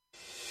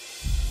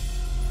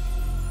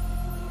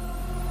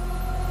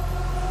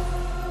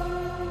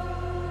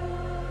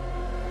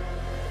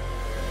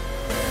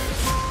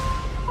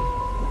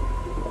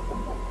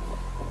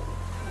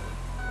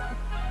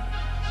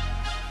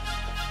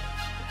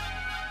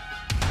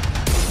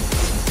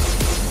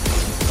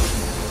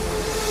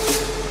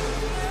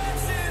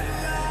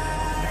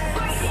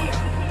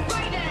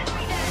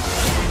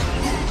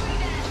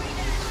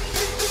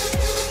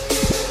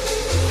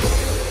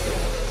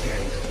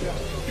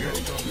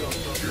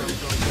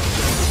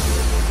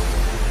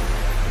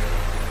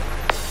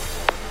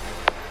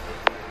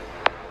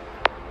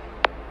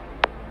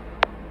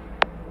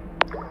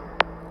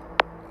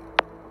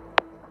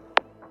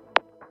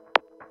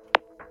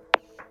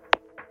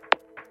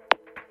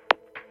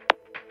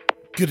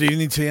Good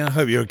evening to you. I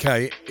hope you're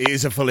okay. It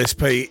is a full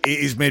SP. It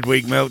is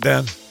Midweek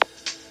Meltdown.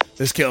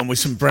 Let's get on with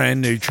some brand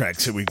new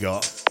tracks that we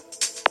got.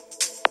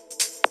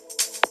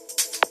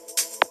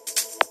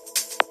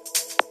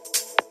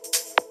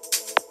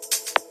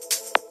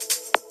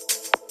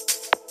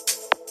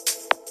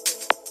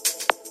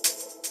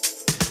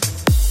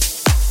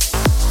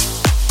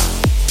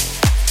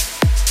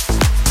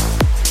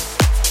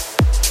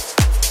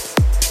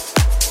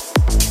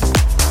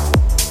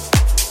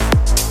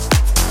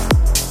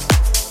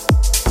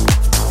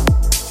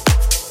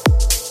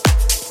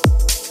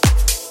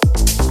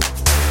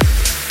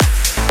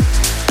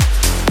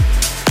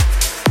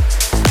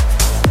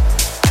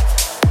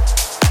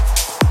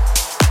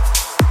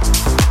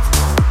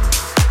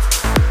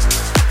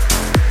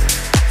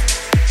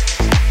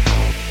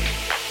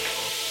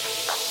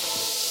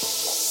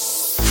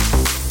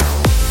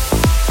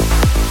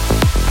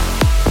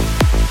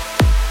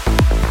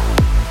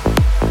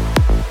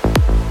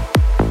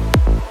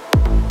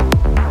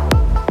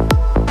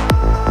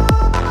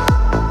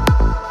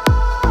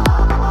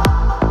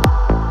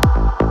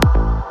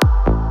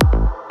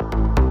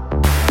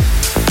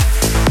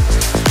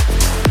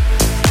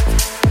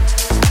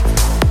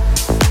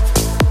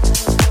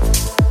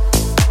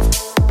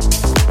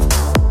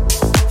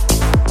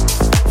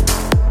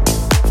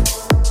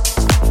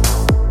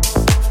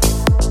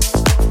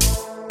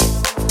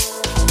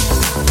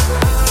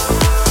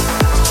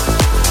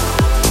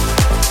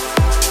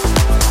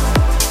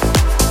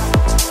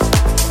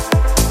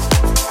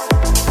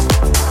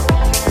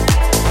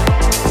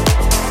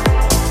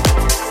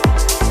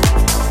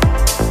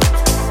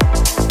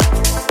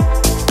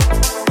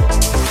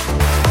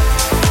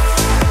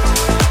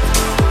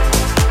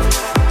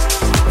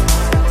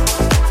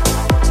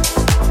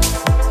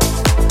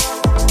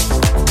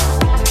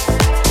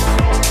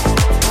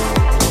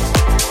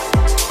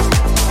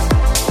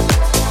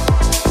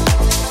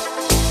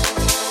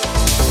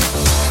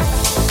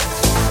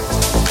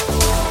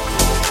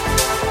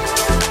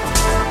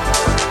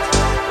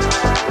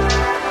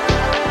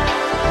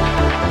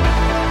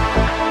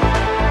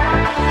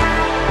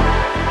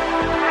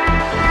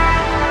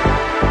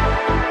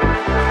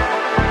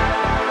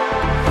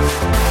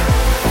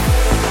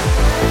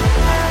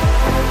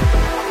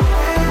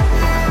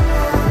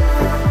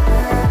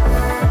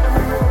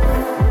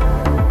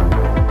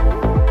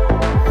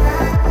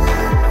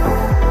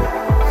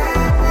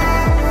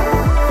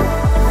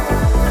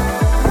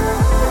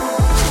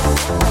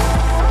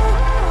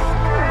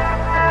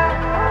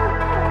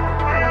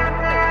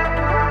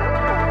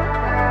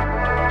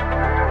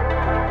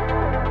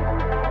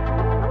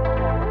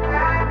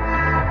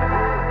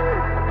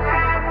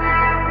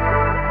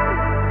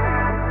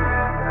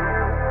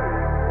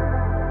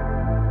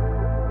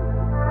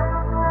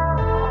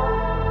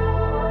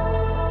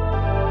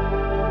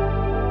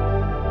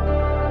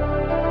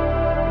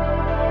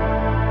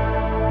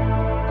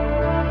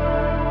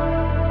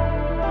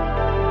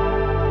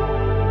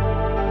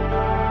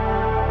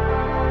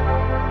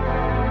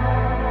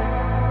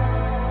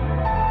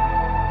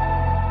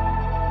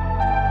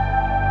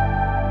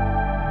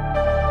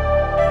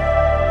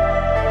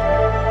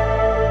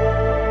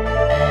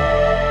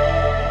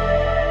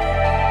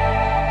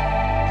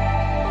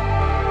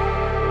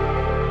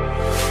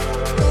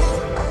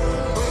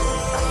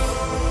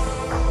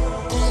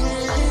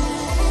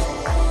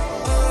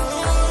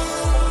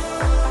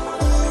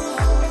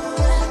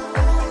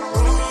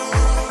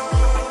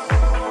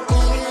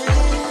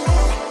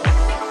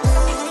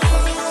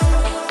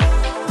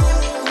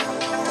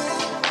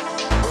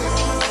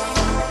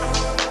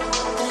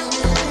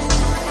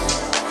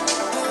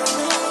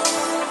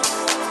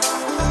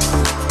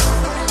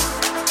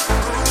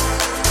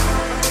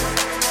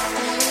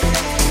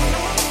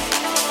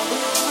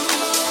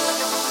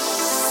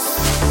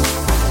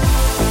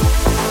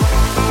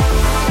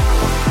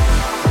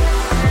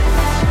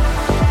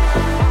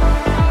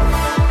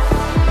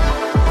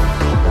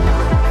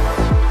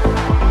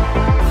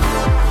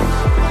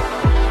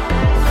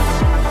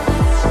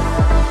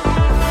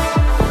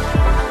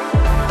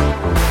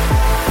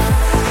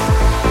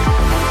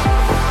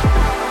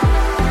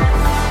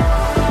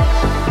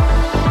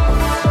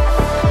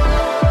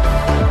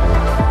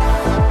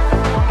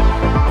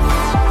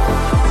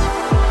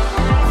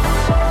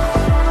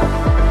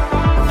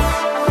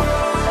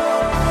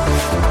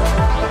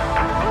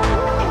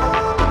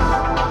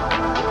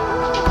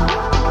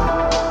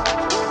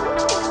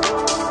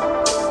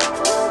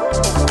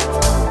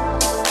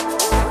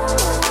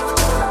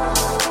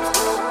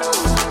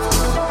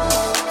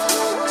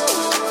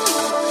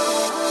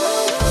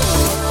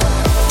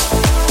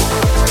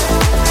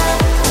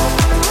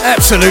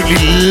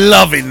 Absolutely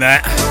loving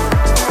that.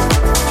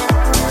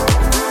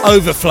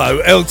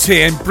 Overflow,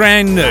 LTN,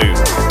 brand new.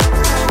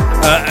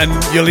 And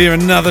you'll hear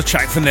another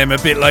track from them a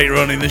bit later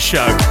on in the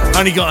show.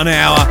 Only got an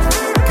hour.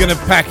 Gonna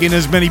pack in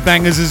as many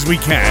bangers as we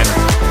can.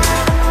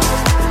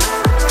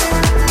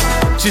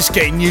 Just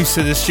getting used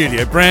to the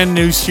studio. Brand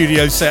new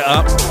studio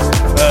setup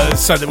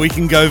so that we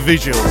can go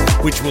visual,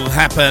 which will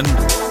happen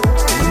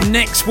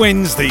next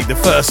Wednesday, the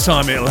first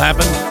time it'll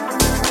happen.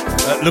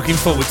 looking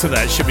forward to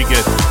that. Should be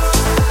good.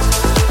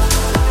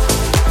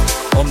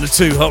 On the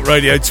 2 Hot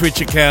Radio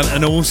Twitch account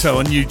and also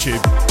on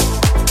YouTube.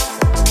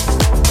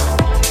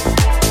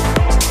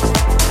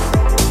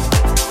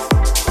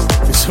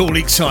 It's all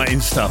exciting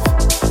stuff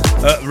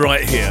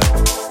right here.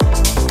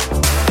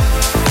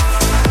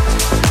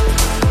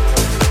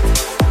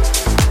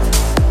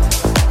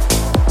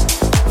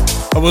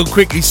 I will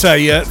quickly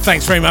say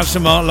thanks very much to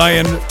Mark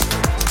Lane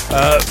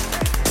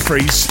for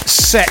his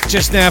set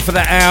just now for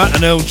that hour,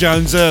 and Earl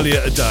Jones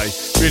earlier today.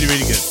 Really,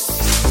 really good.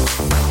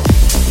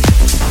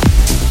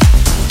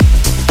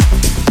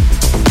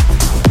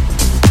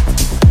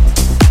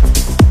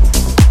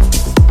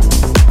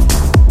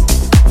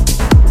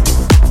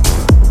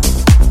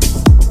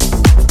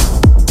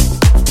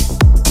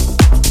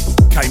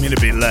 Came in a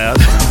bit loud.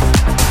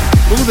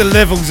 All the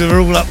levels are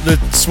all up the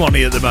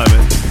Swanee at the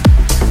moment.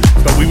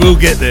 But we will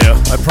get there,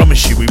 I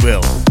promise you we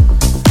will.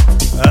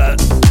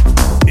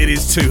 It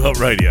is 2 Hot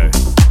Radio,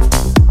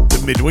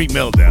 the Midweek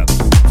Meltdown.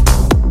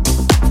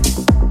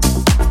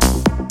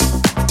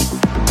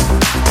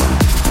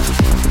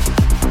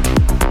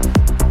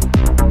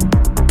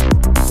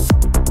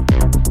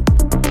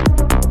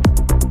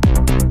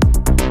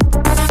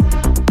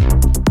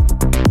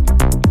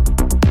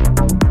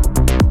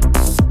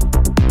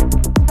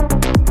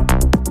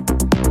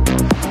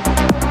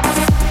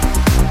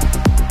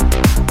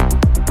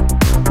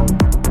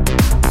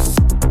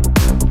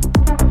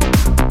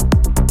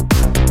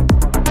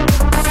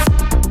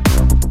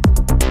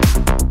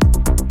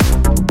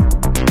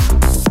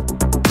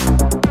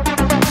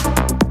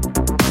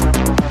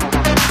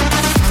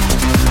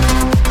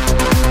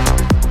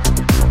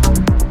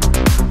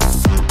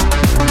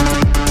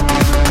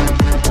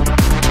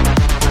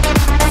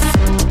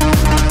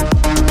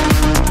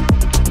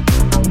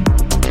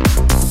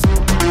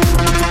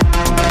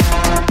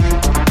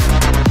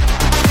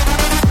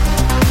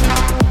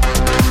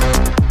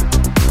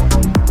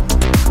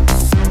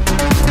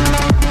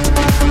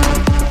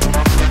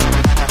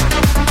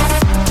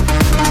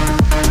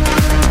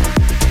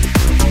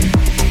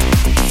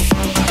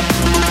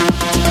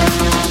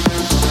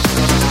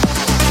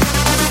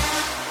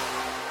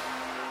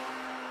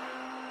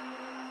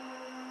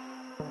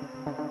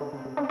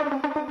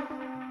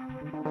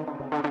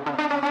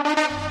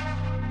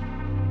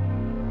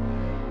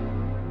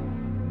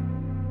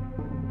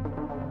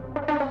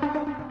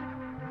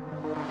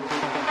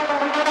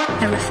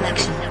 A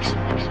reflection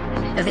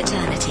of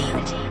eternity.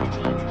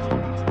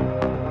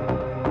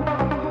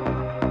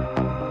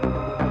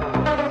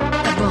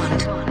 A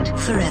bond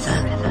forever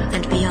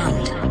and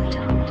beyond.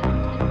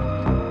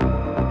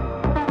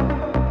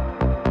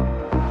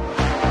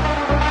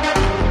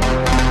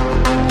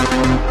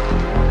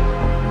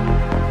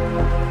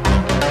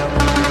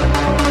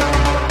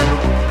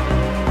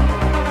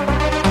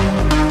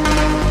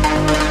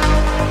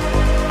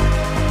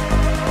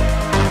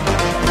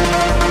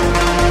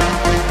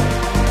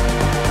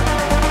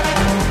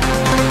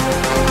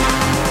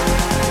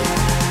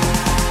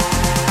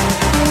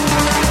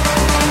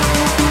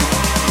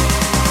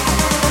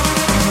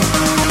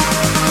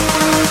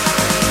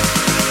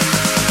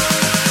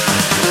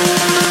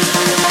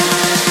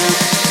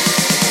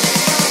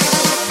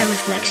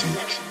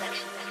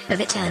 Of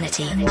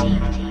eternity.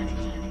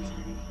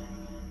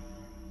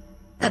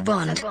 A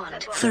bond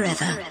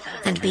forever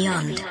and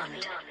beyond.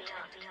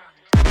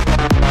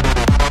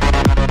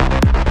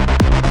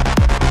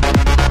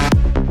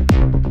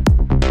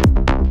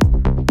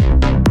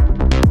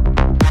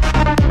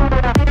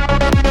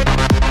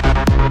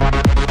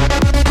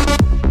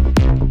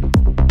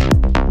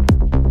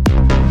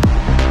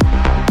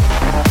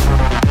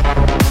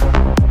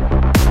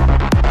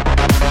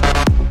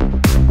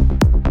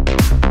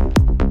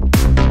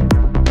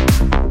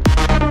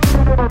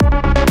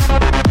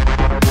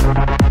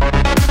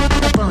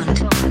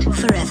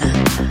 Forever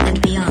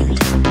and beyond.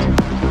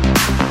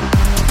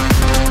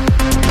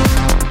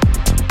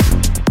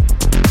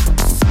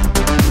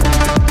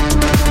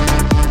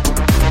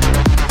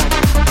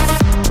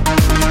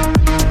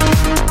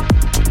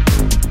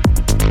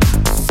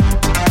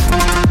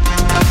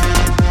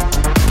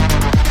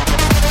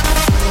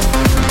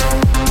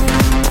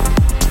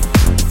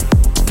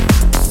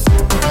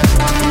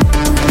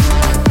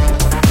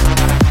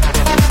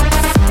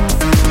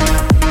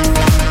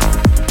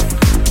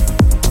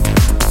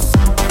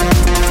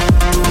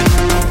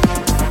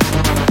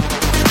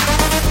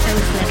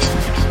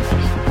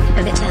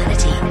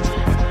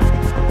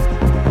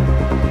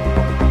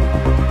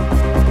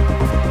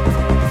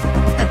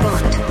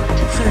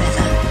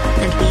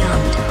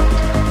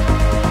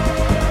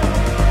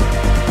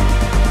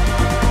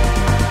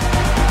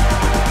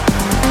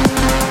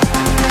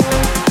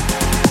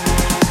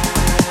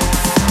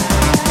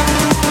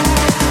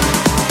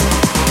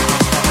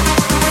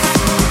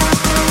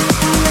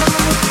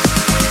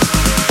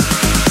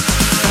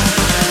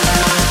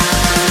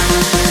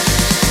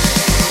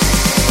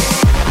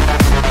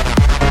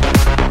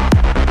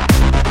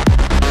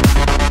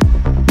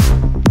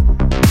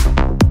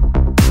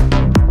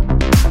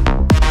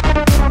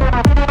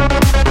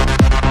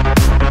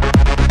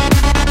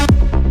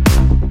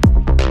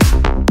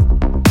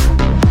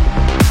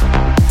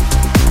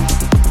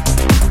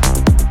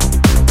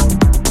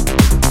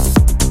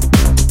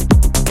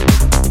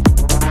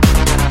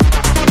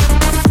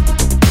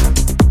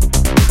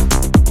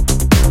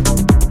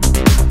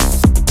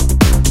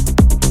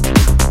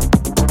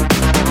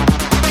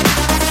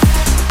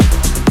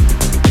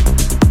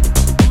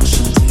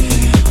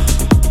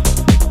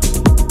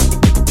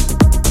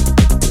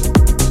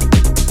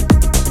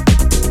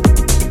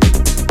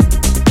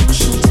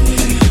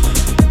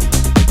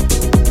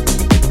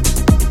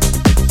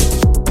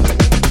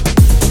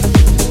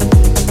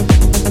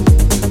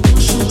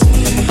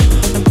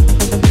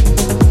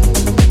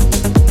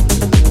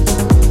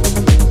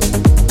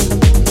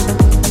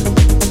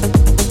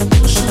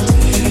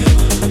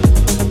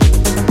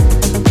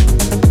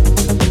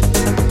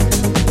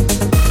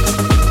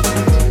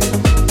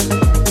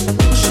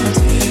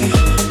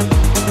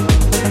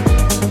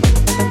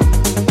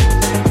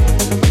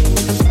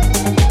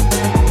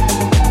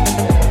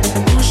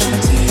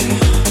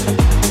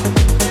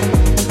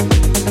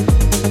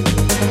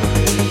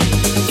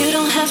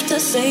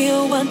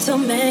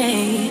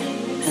 me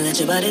and let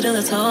your body do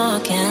the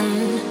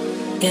talking.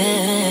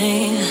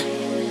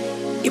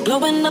 Yeah, you're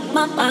blowing up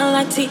my mind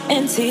like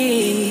TNT.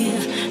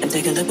 And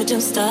take a look what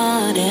you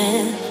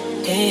started.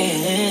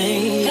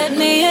 Hey, let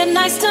me in,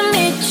 nice to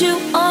meet you,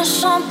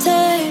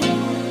 enchanté.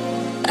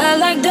 I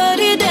like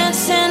dirty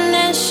dancing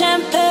and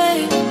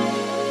champagne.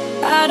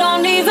 I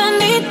don't even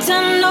need to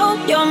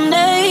know your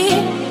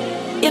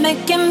name. You're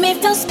making me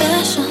feel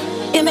special.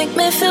 You make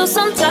me feel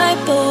some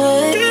type of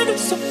way. Give me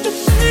something to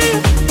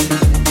feel.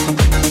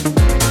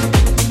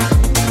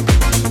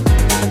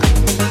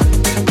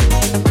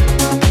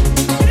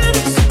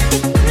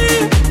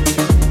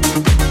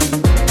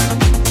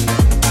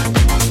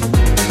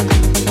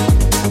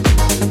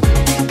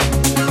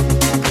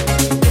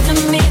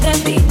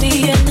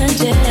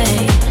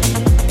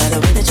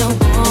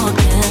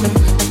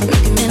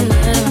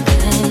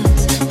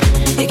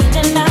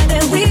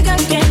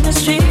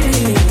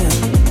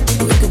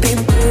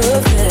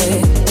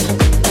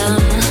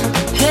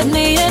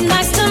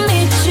 Nice to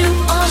meet you,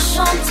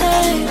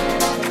 enchanté.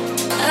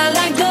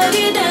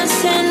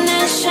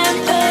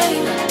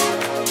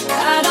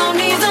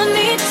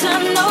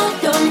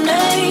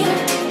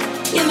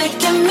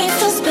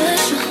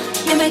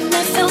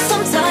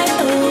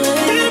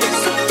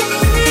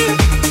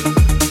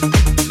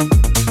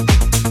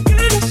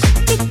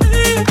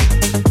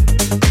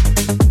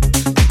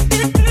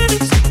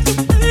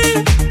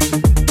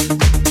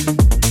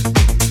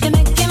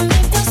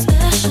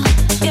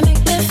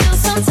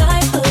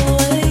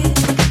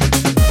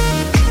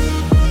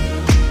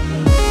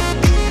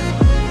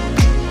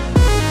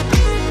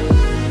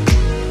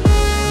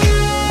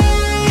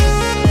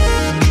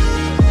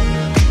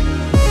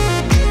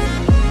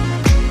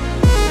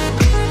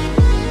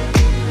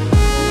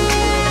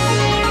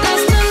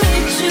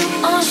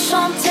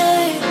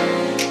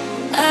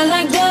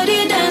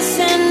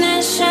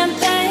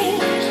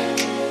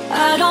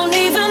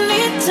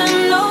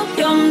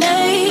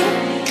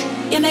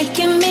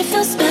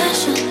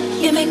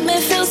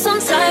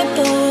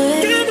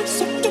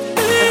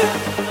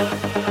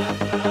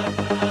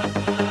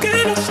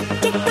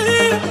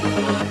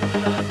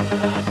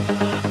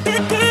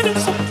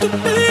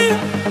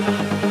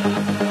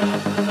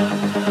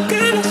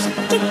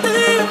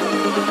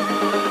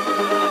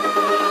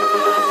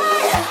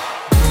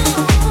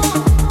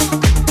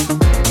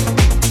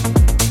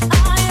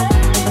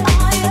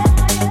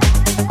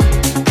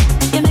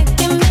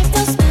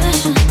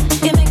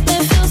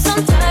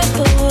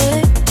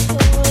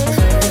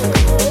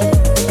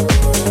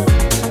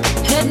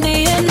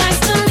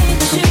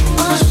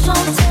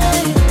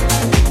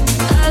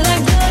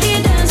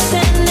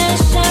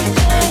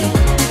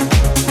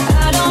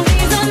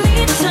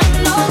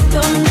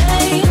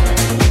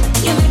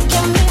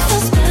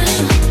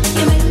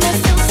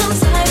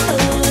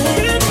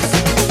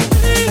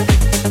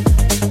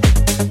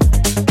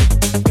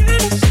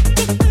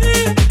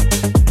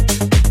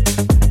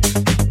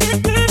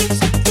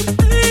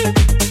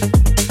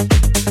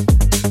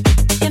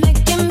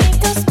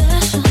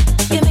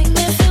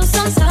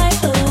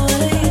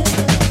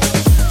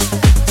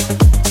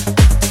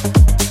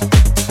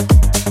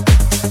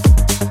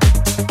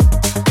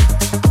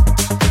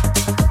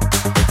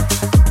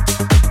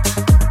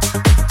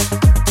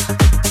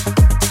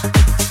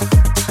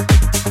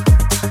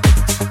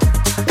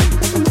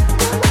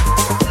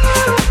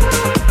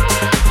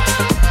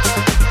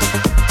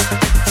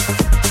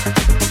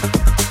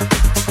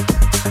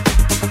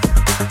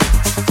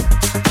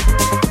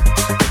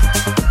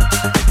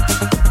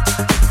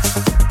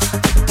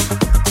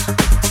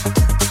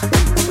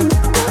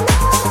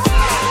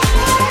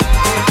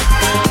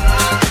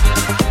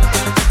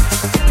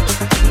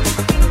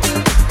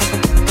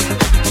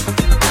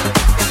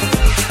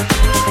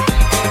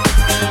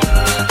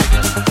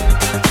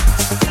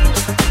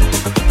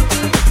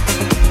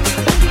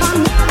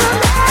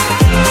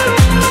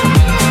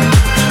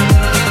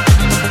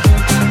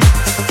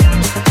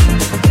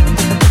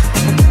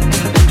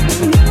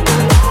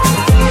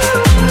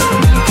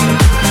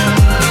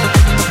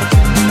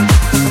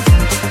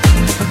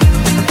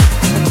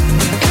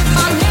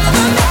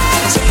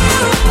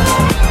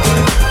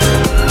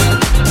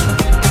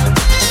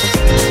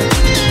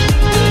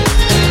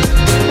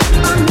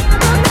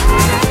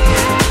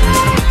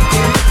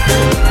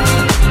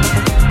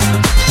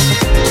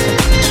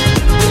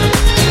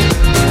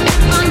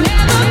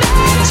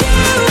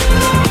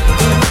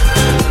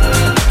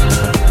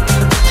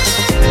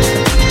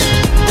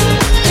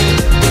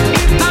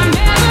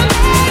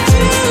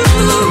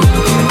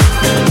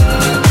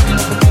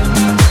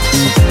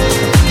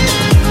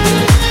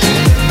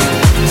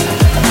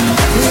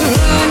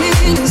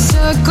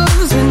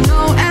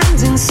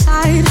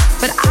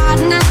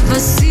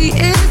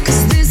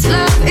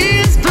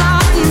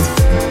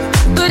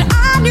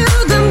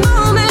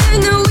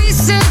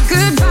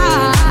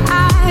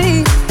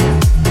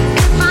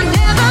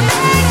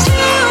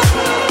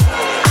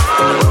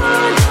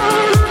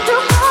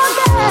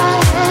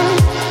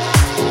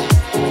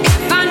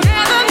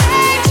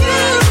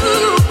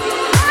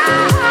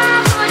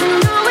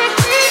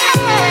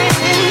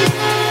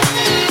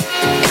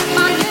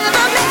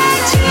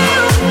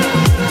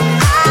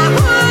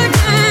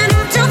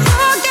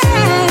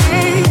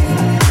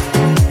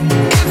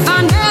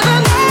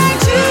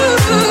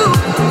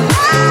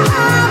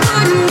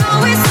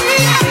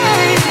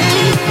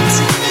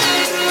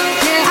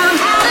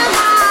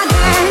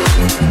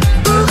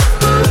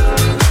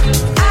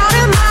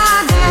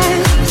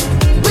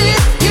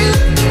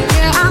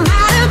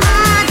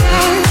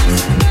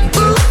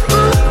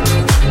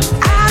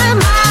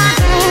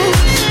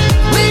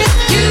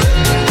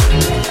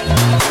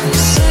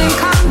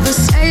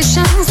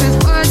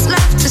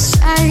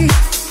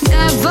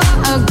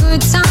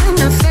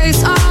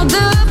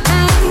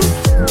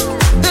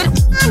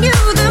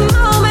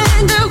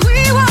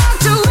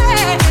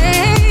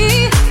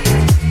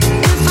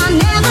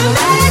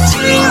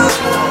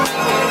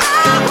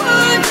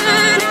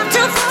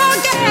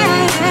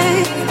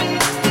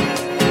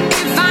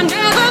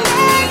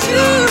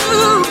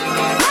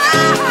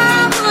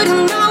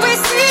 You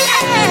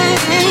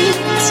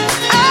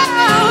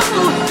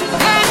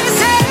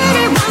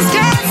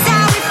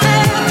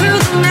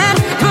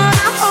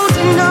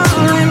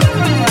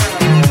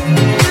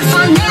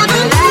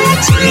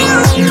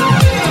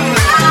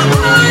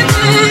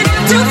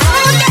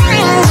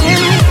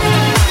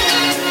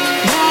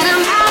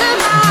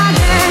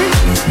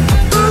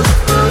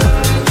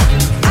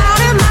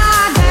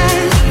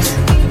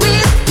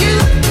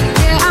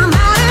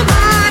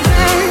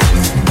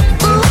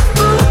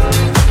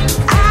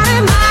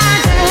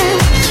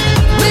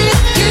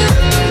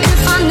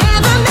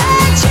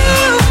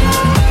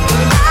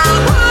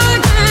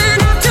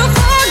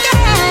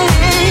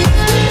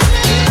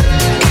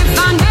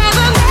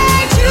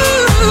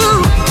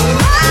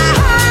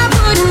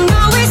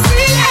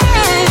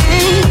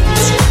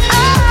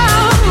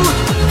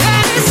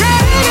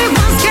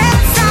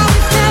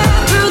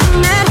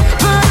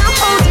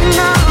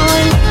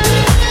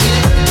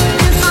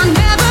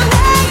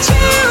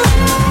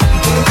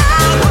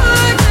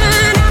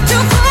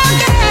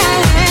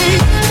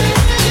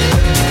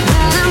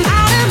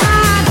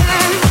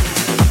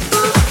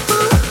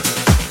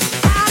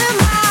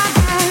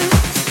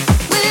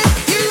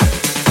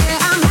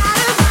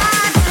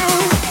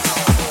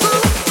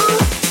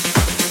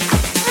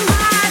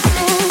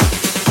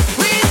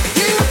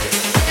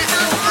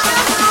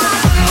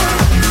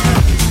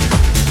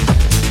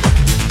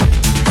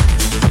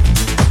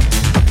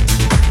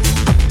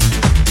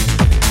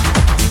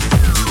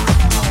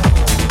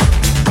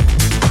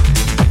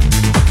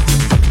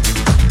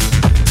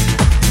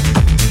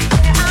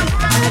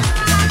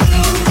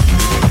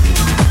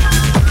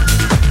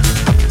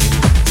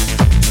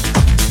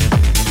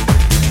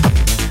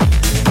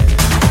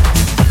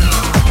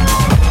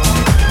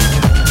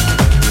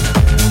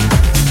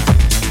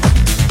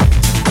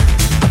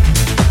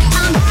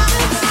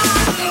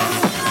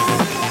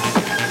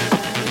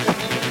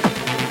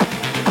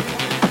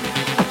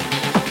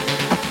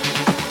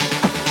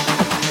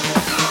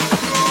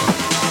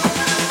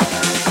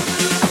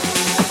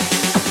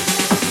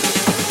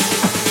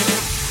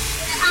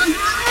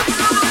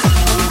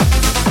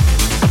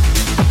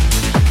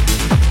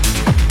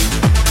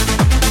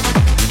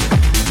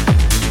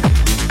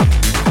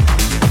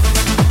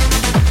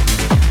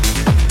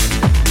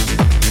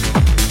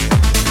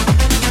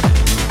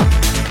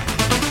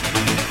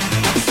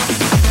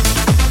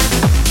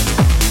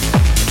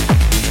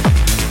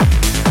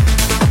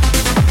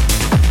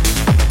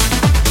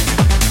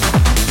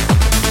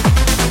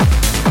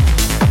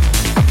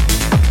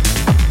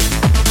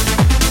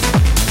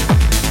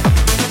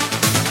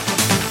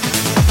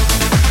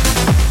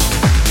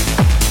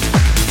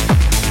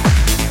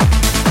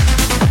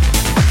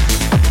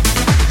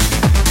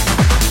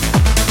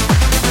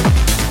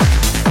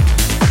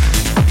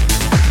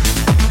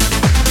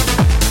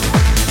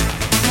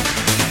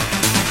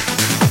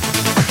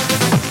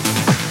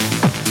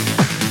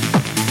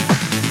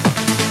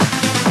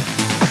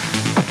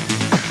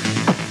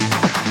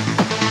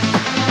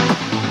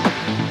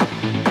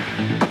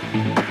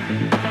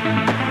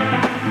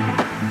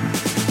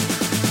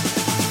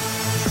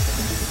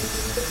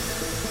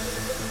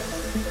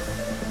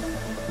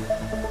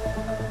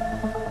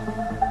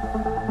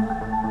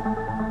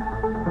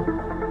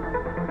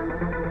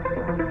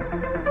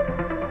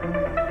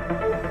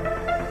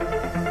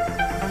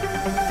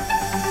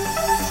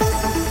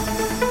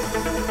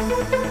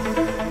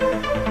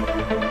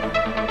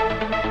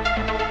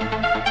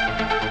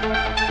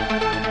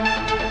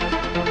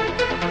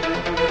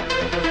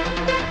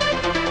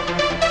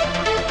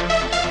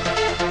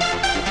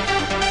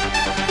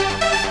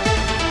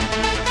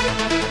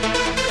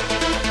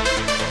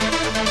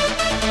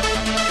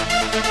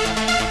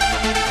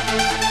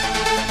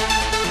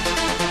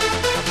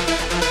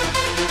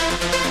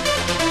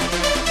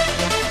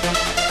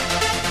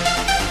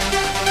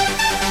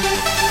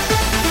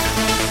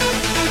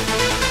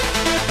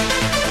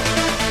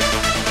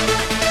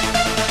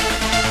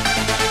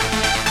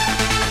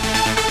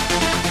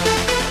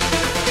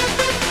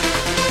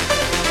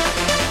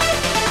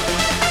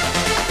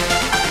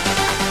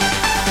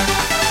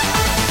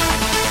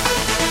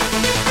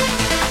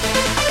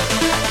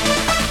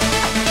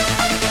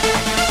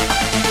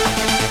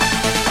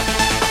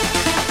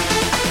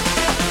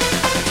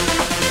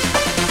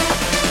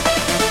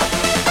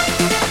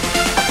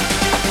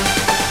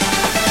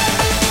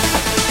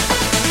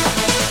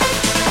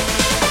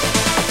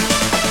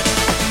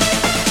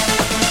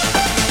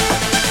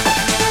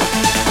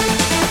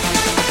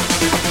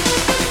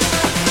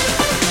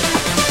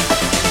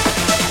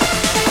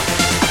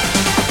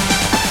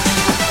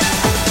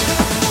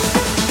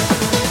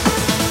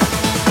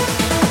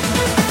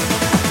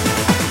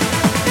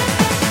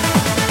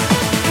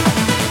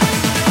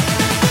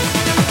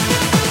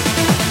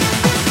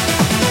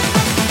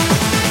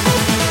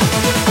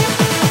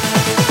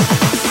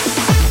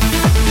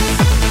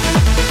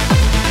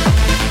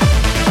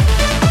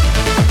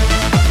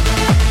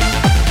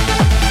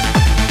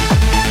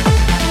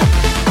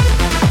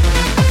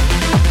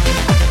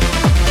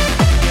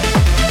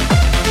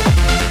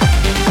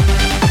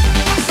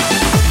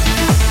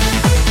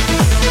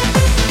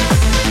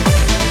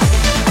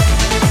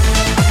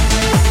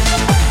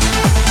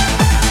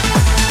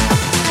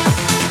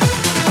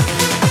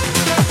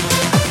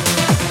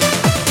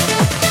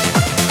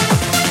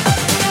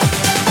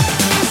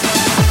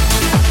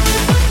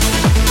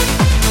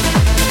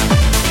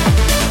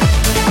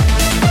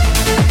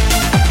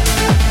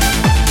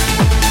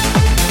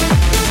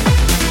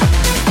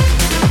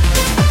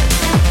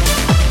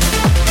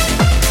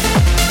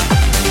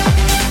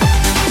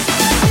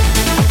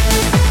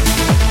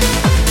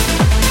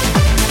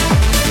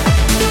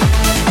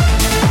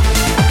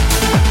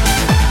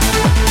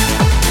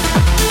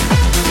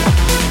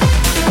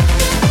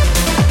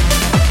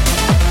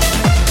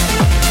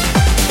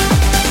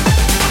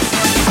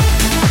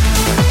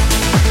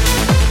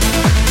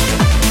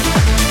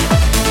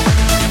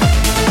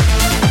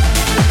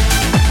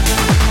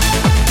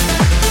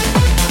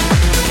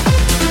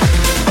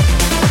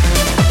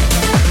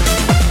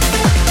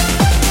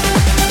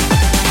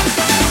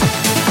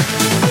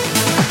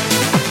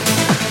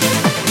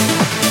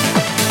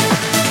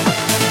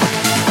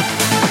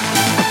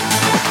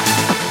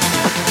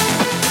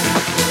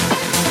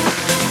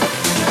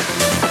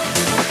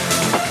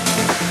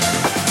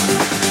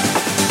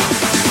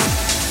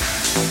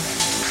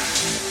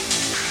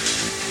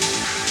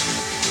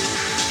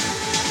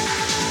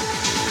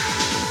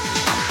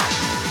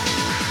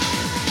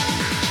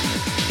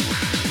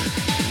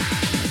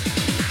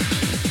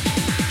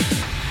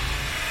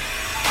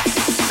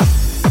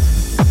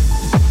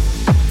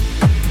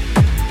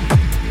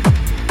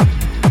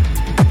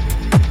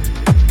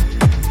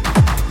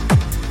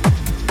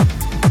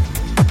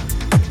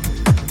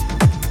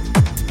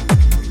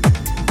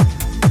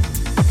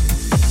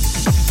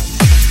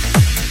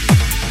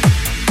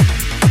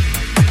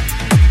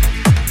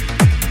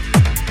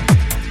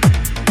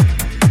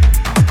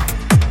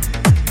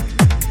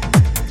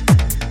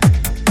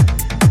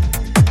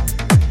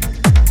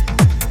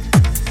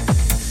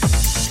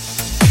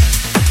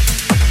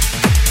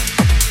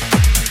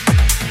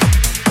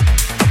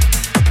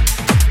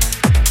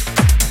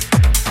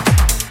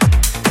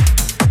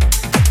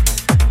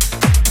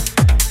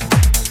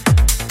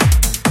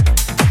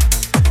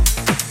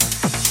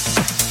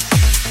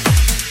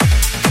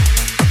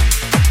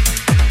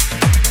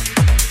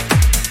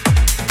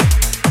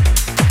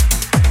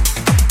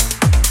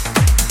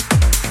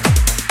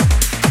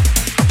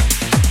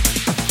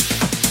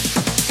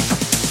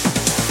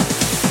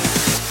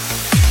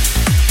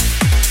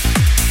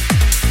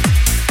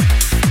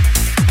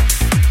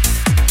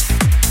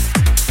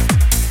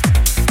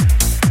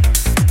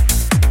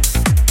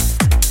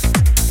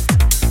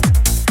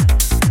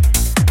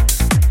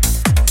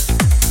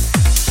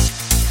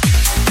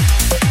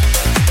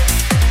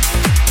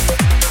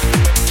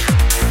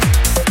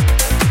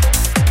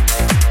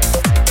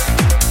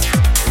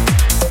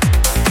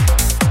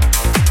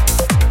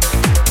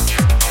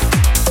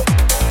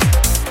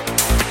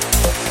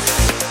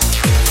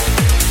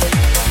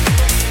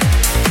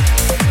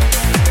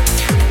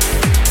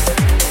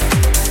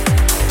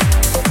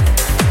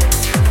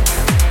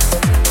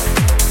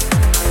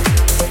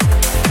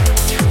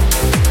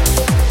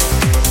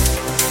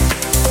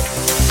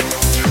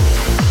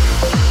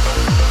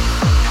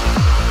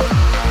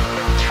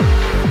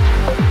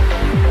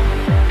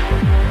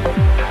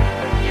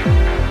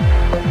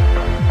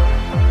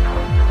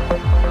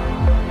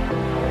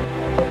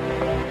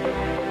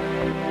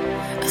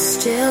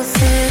Still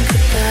think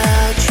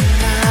about you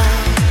now.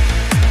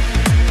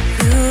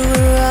 You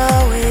were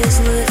always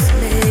with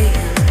me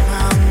in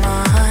my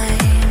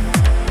mind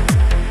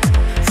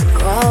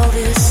for all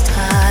this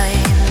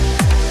time.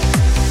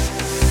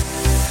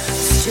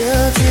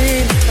 Still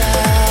dream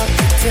about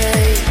the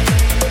day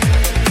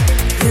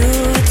you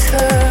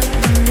return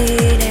the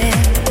meaning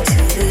to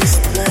this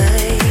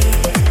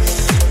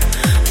place.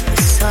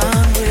 The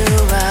sun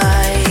will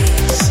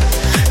rise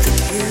for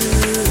you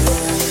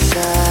and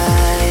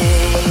I.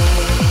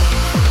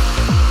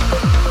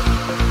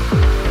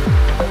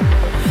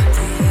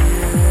 For you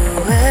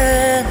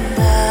and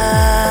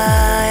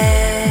I.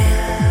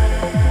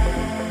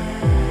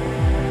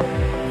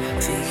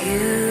 For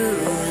you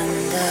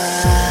and I.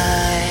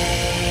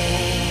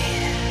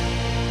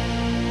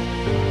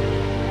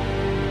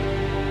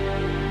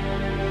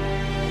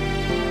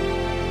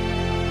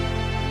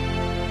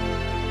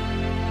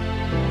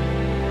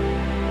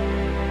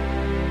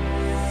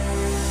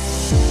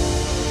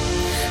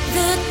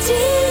 The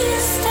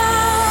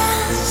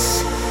distance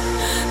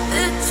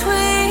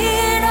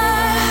between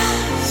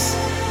us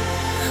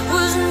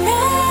was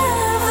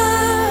never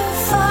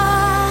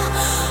far.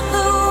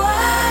 The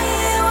way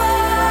it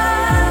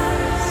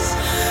was,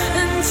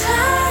 and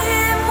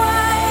time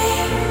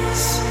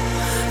waits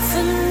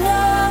for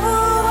no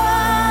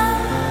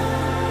one.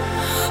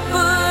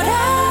 But I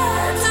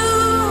do,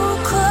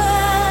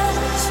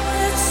 'cause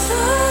it's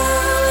so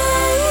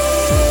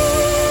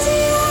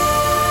easier.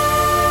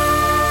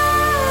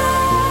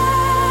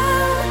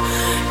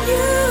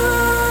 You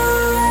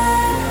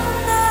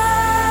and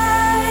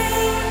I.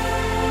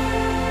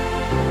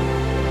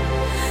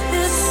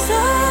 It's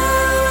so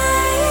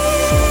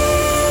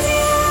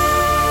easier.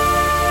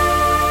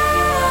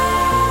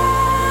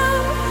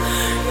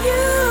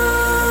 You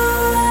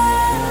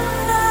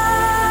and I.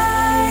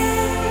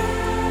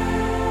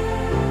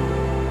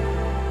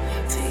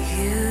 For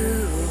you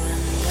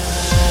and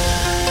I.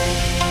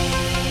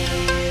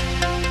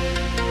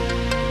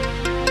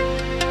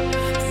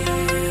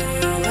 You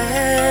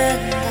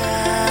and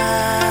I.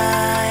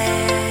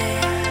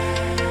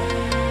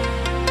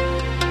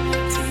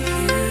 For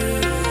you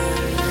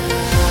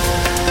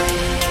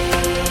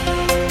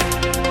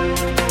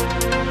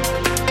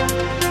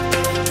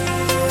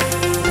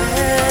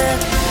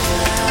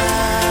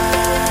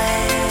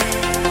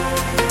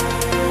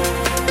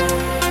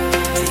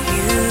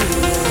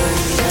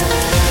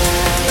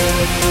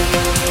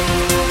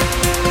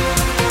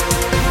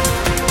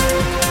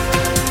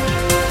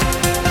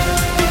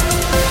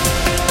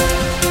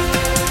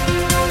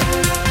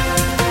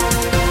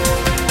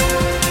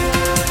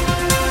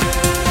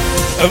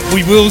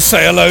We will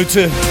say hello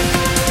to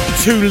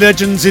two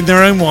legends in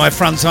their own way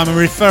fronttime. I'm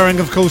referring,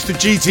 of course, to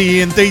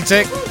GTE and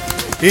D-Tech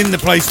in the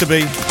place to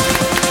be.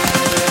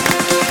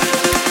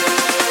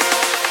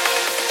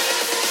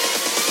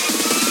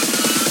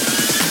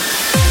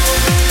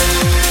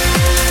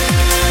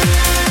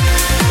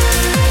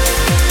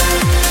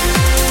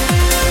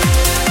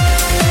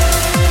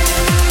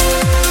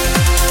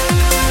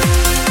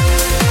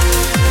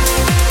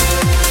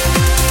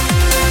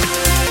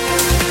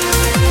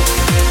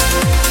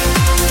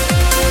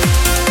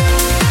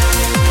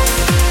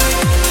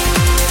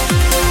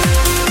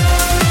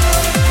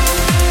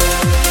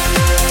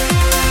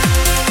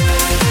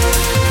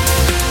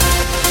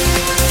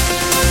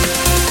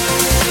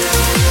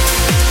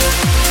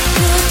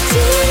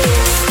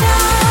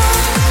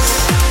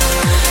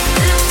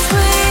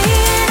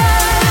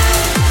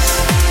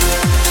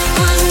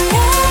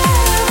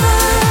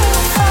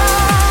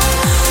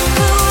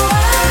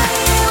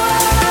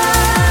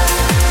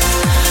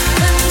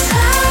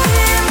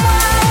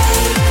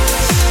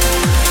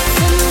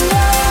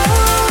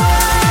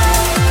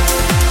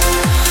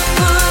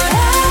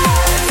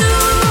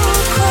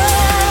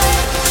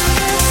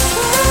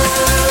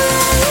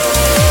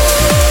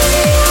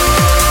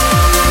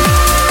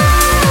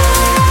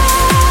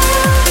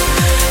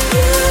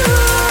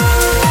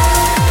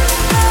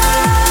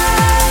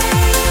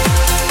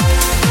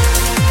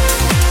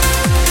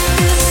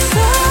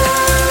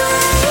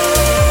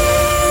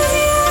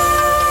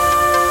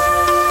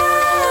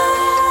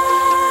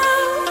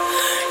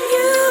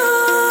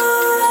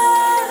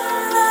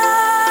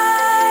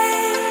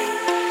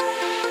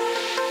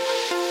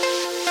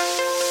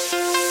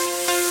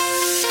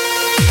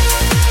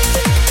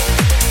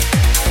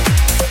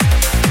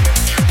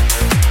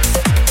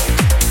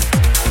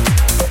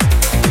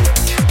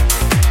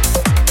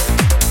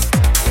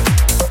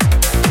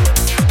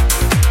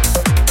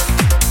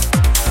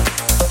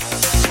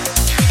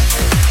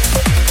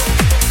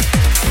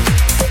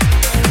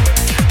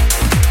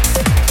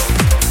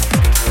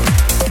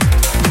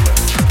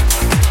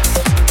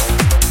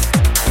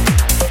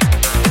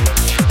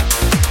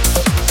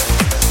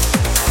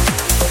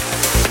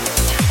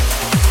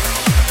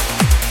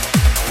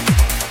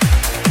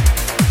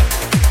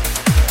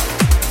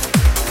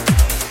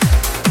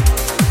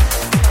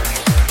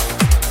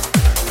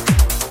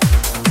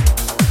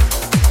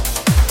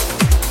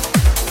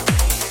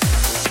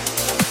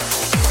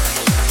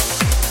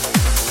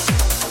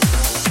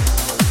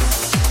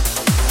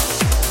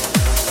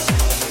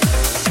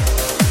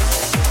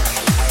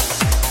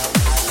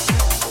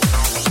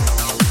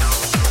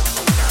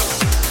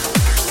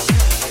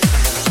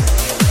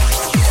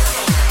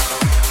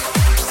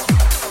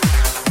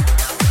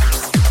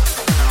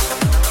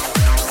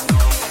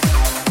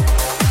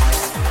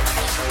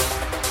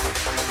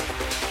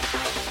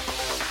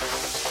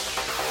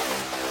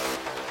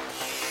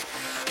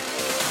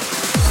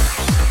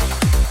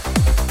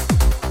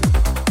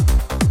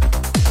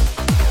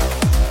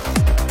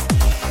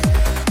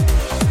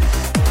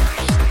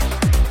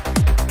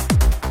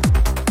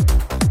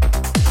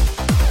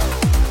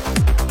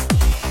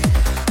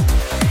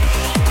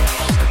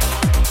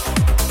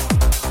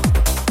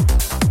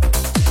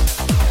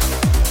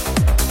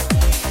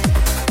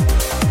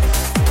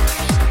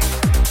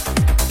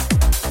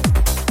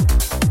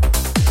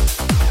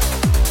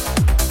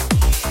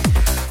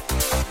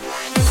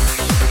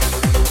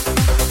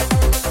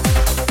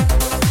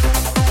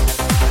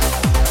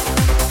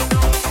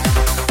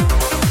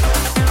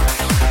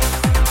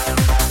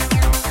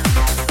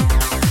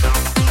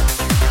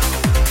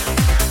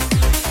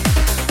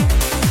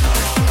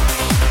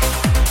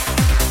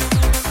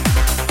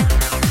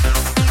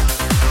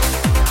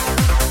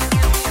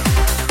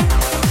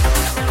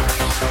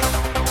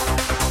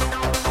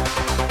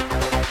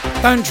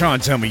 Don't try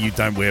and tell me you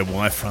don't wear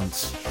Y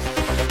fronts.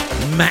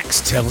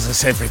 Max tells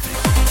us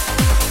everything.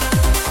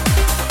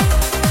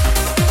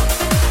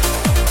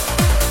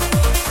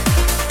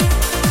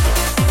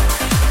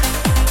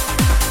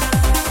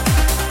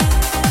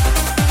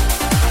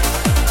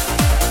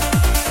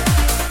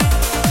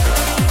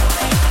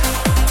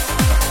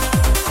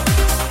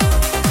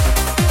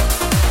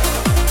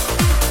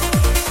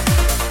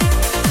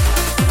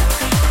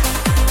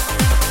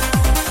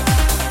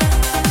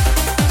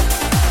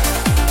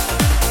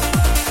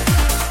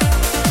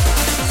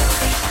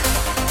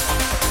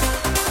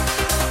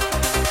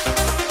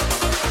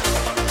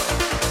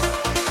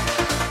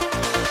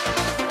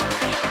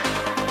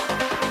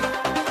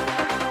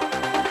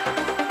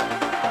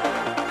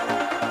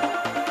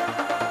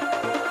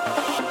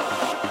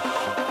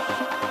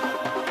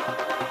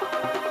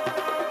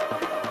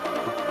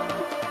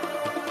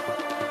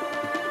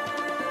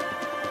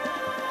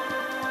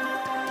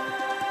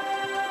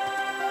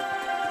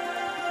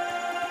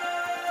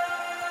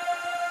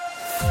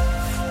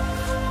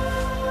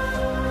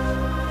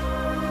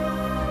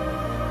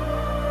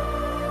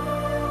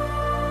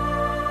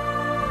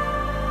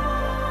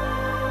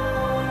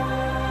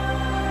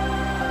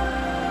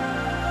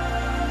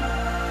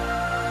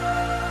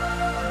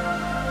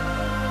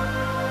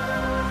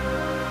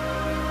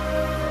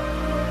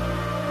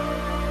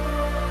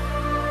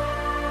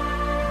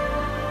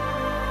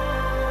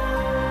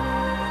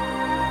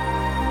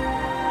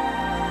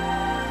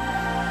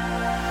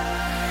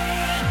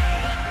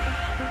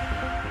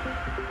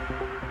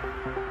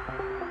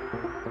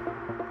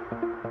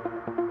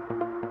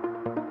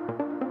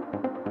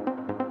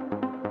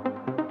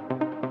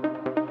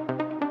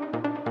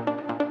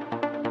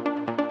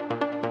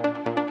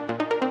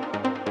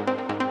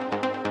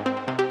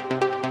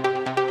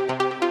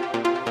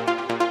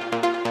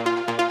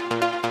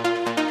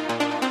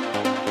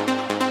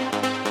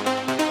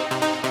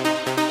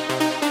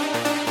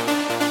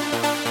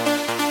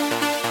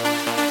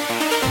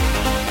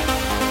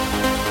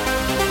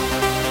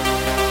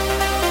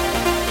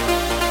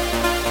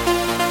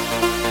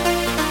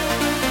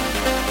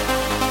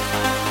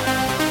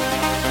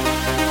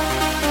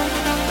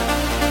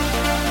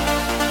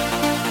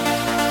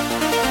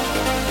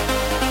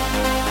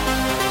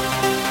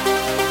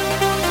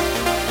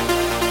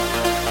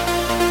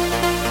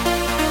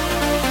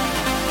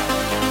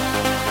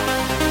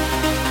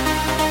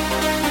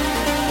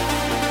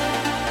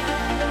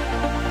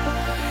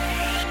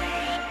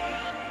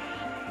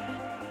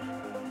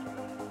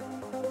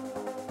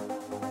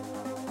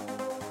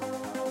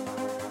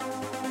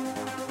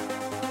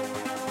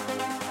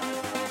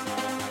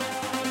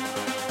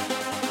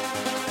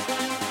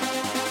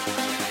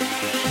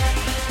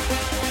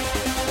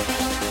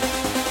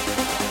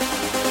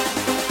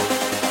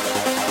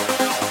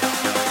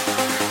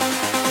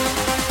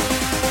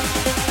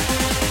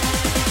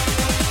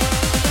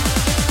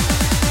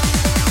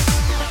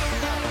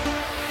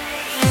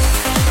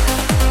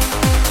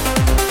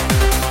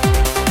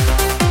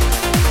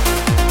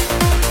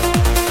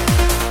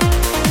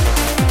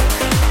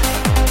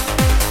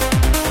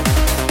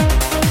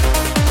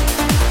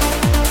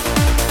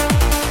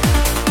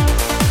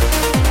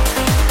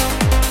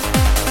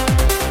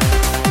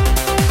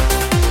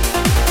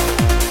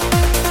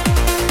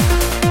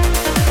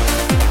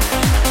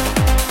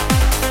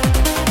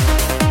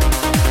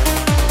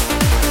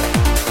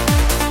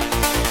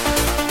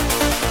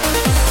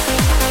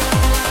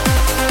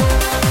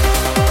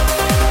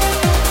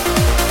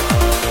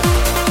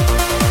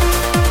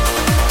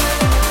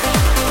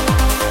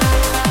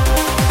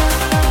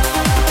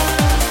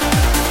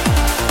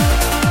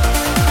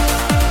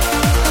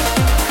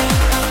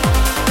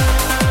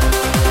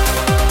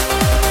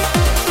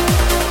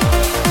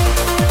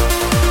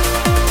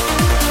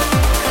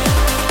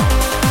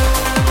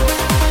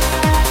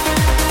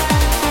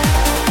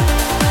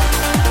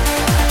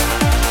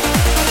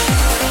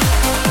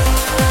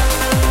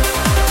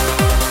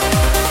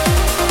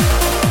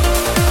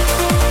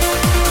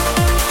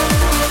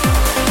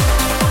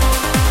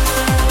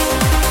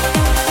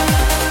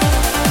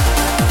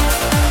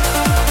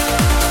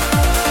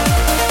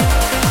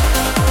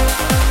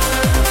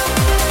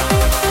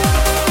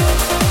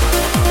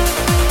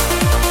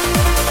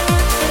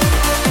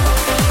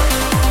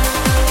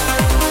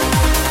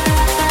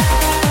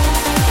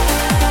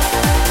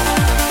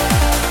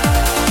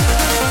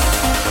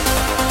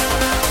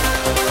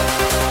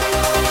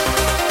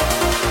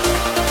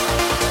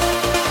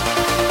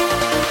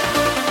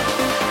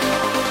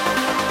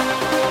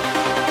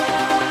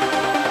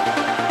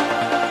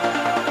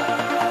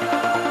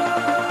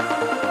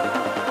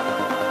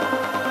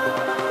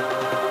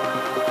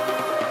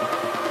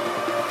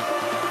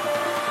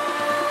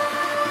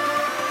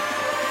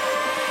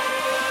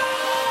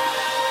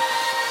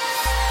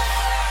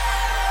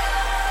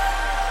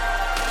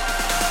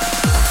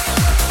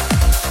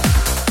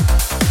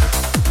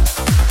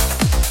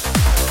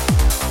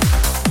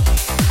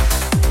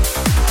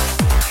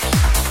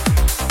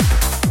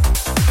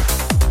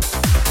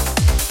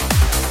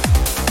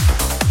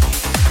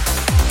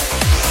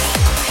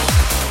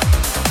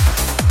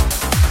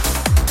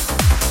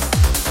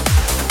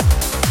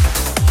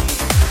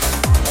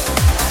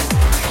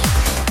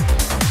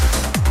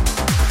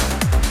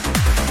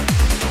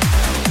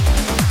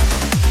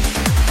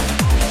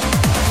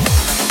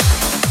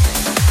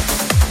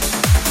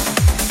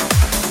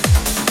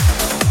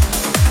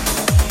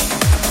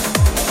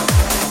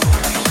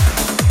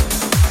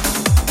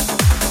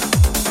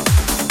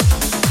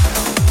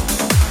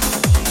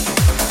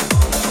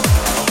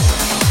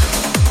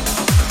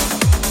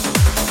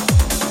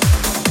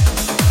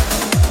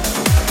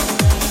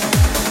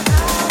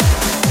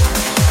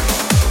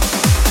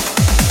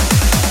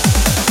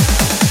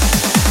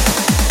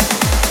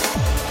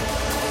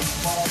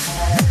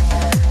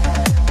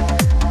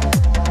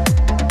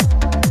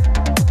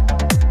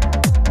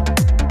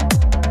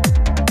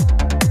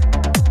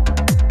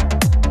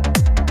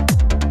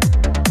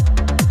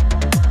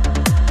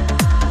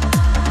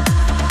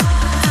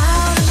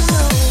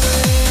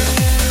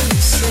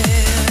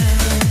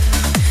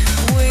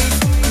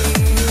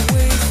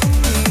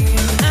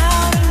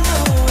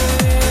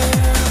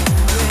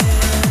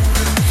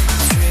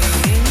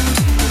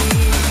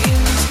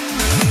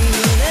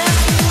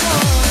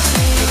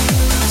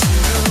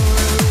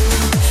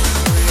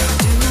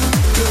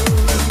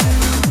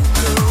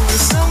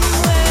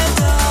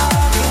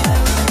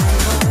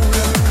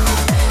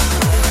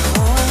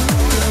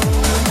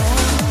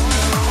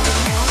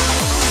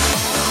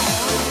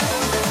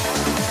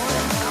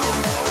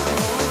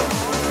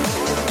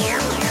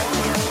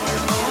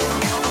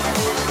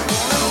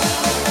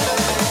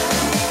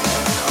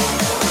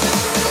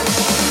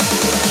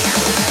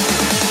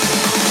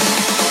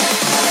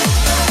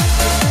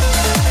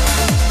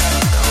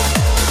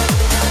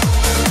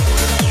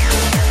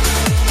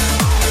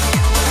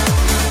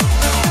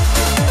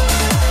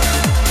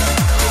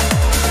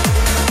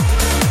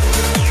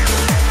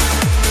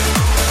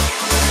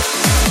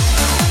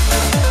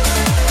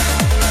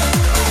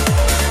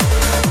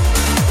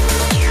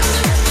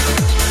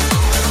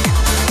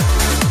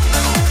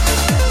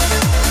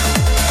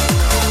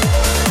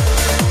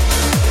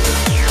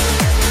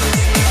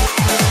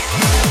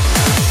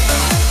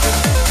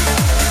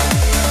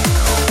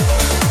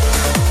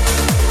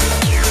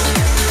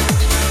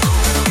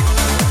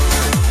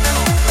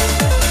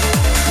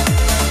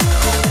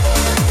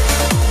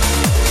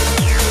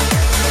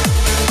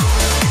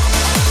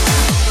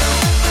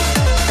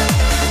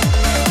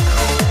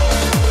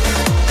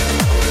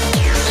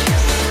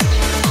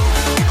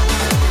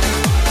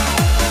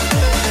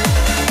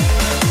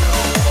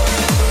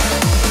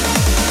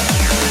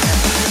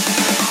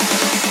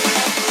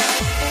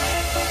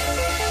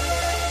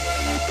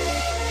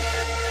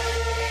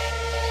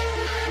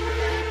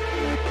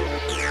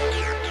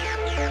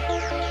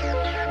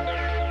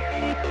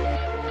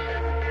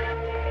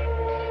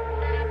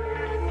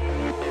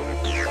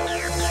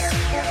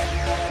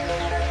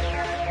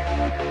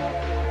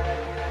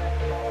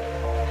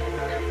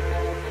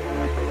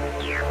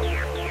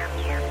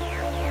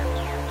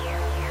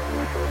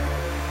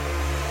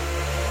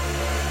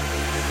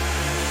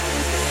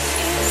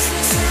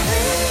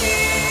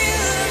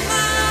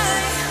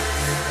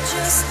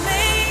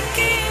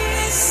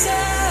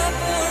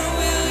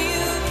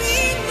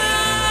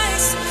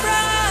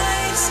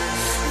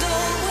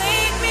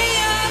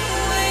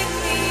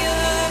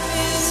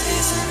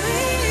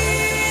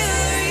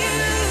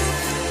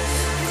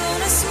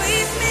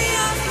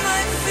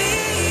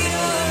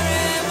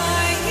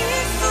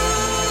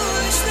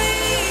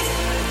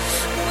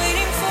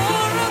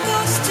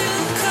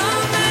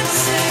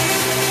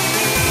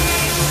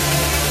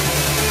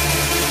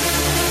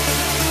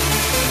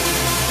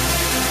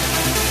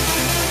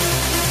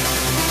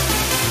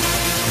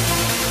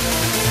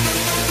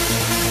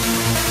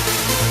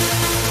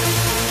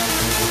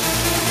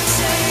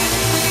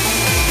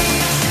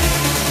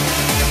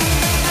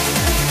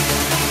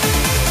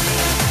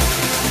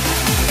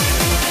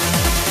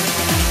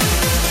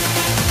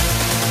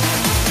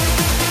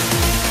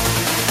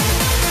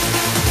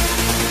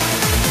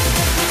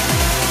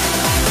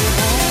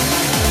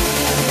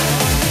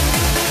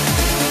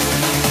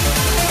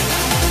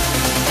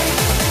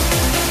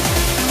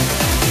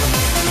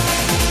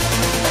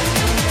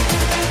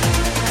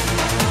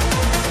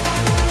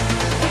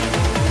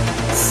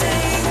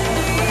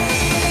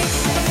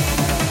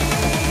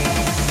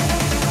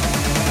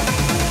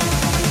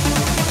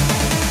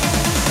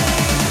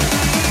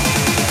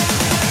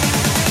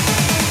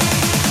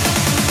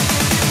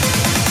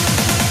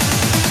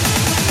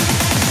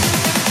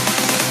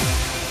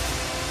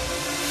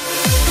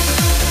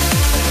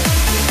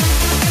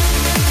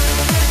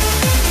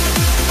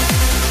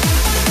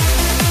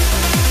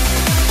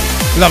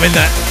 Loving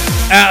that.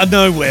 Out of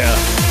nowhere.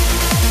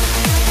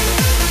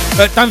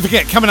 Don't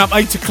forget, coming up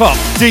 8 o'clock,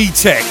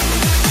 D-Tech.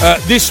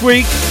 This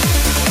week,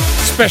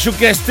 special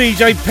guest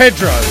DJ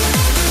Pedro,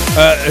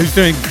 who's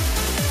doing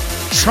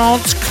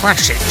trance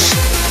classics.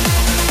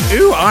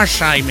 Ooh, I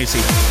say, Missy.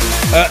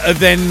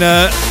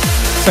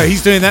 So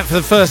he's doing that for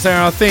the first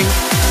hour, I think.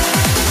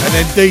 And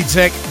then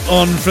D-Tech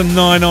on from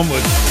 9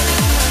 onwards.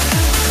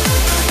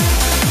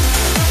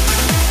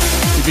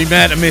 You'd be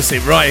mad to miss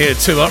it right here,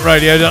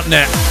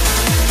 2upradio.net.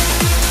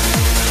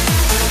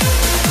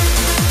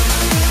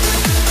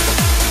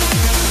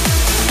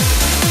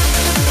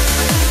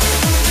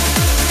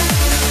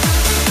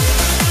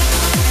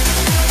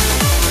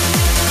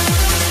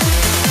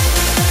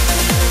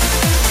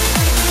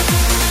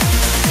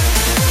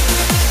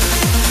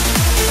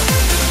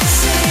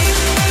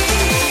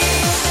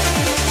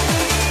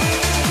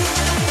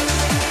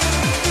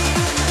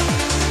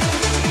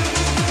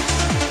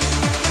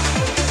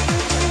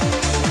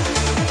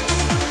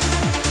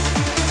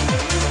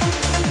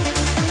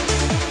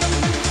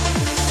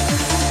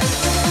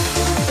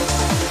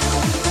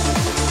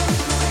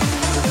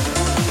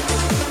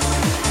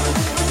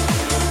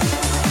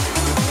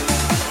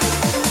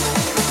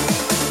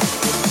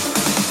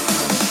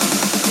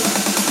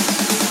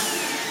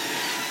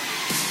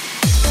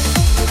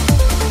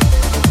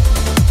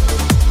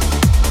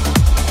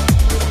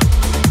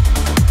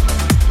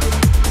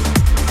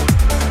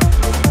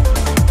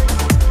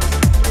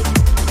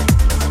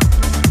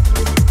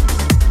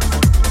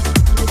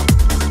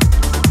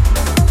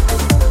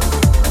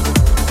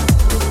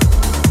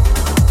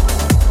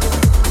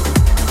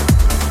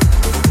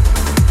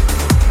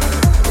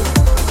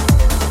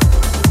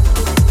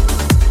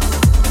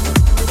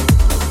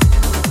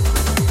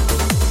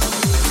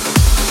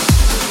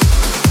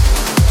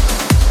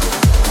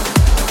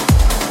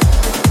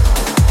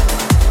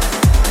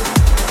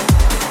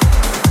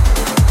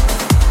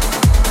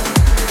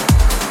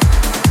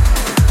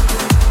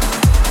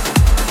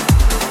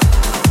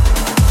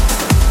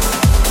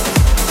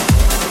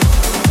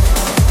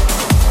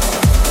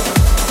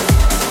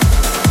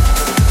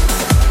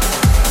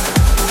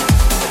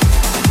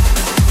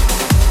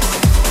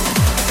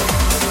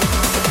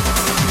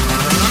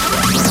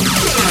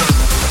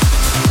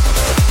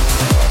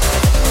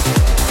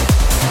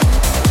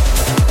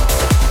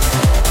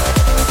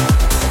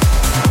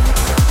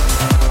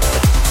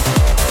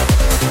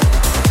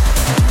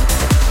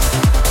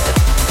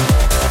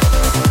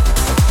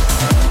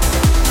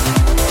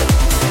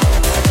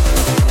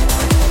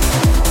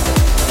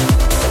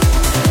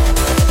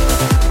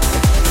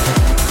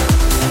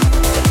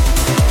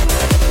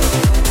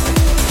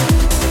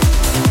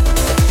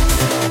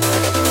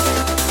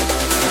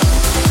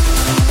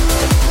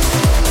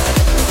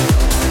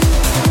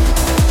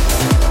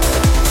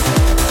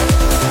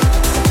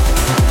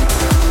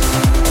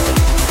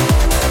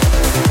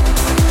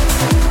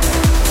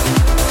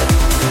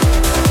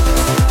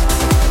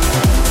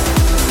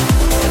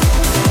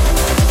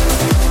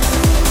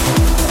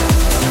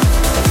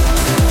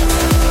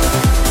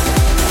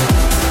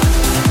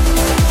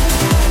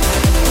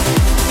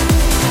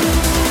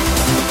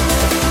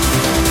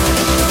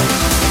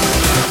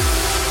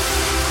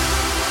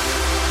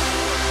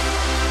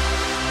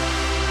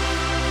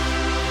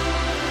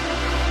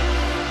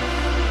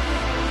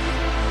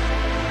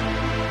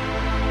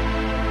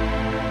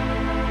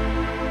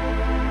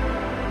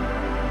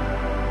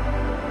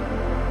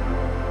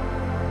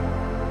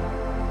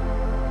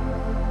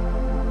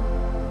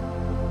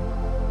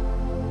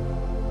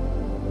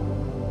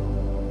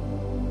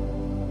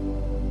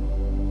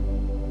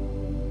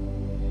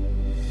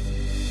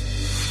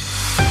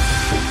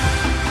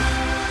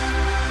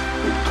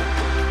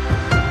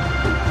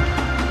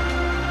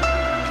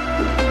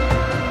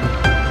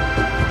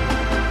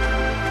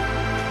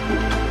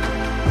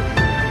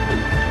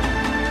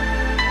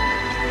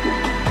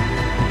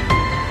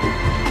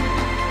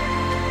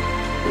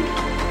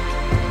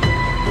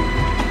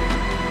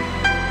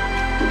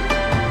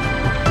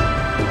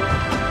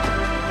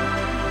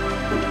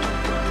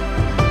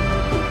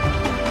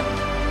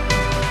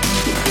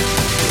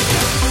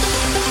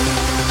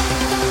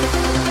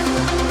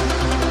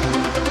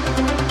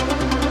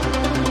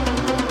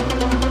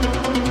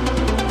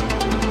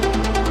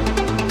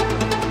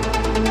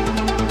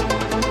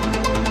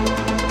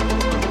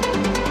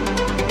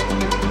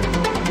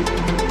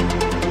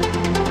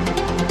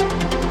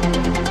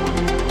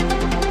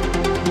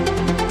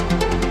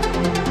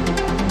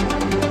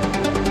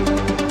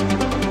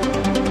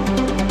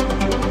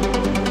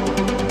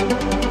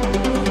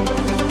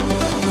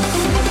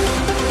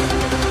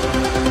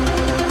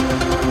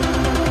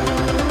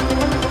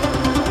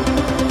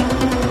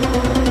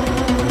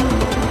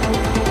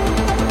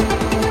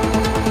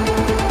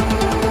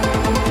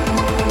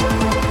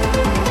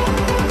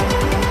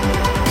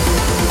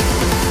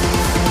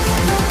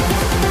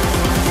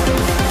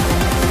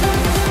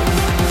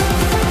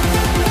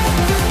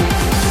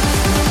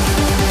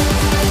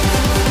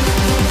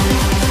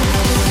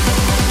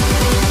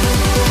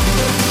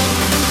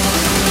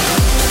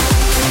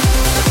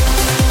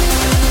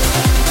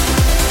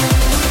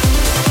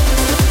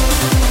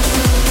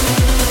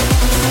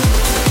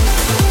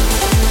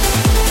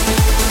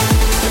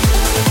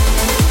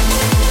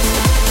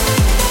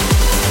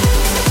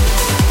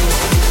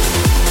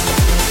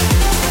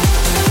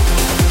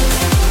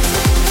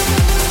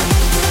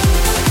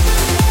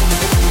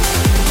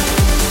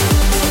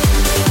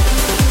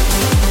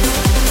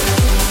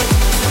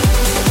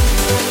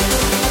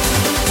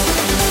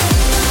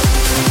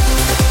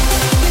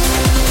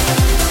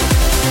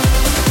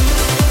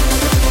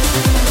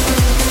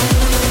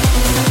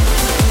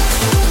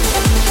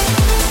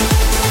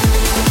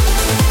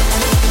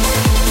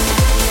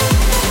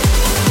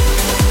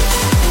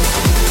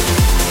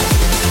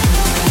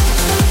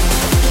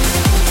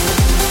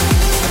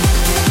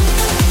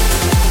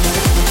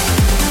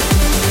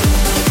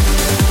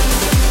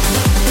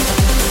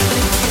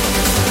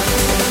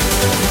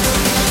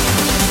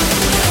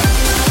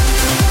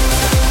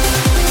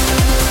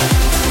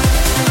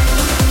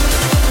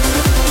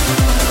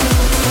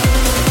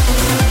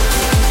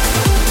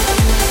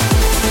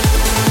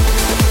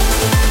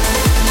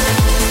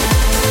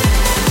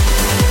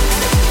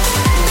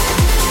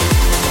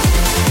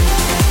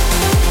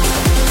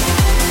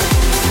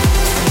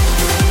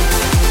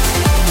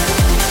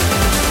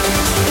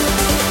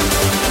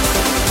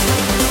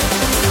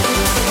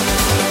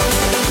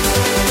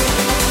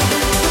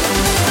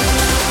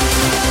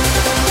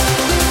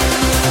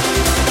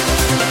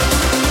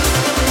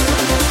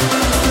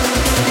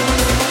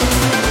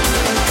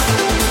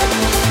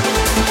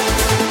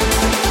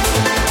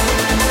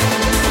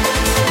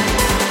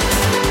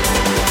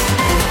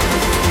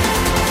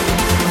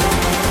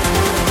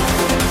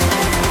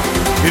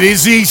 It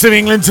is the East of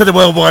England to the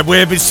World Wide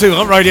Web. It's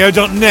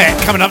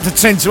SuHotRadio.net, coming up to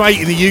 10 to 8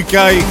 in the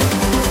UK.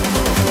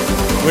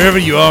 Wherever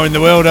you are in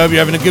the world, I hope you're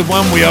having a good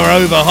one. We are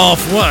over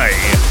halfway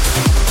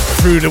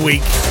through the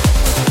week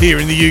here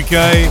in the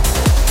UK.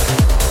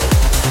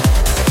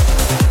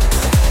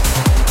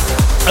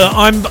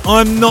 I'm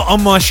not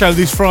on my show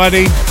this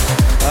Friday.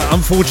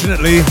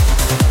 Unfortunately,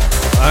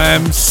 I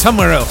am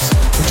somewhere else,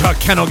 which I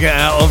cannot get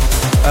out of.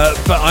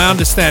 But I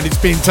understand it's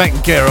being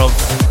taken care of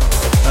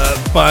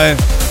by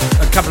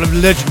a couple of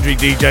legendary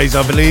DJs,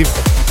 I believe.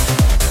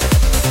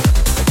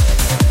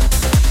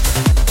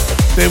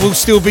 There will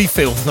still be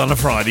filth on a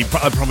Friday,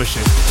 I promise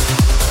you.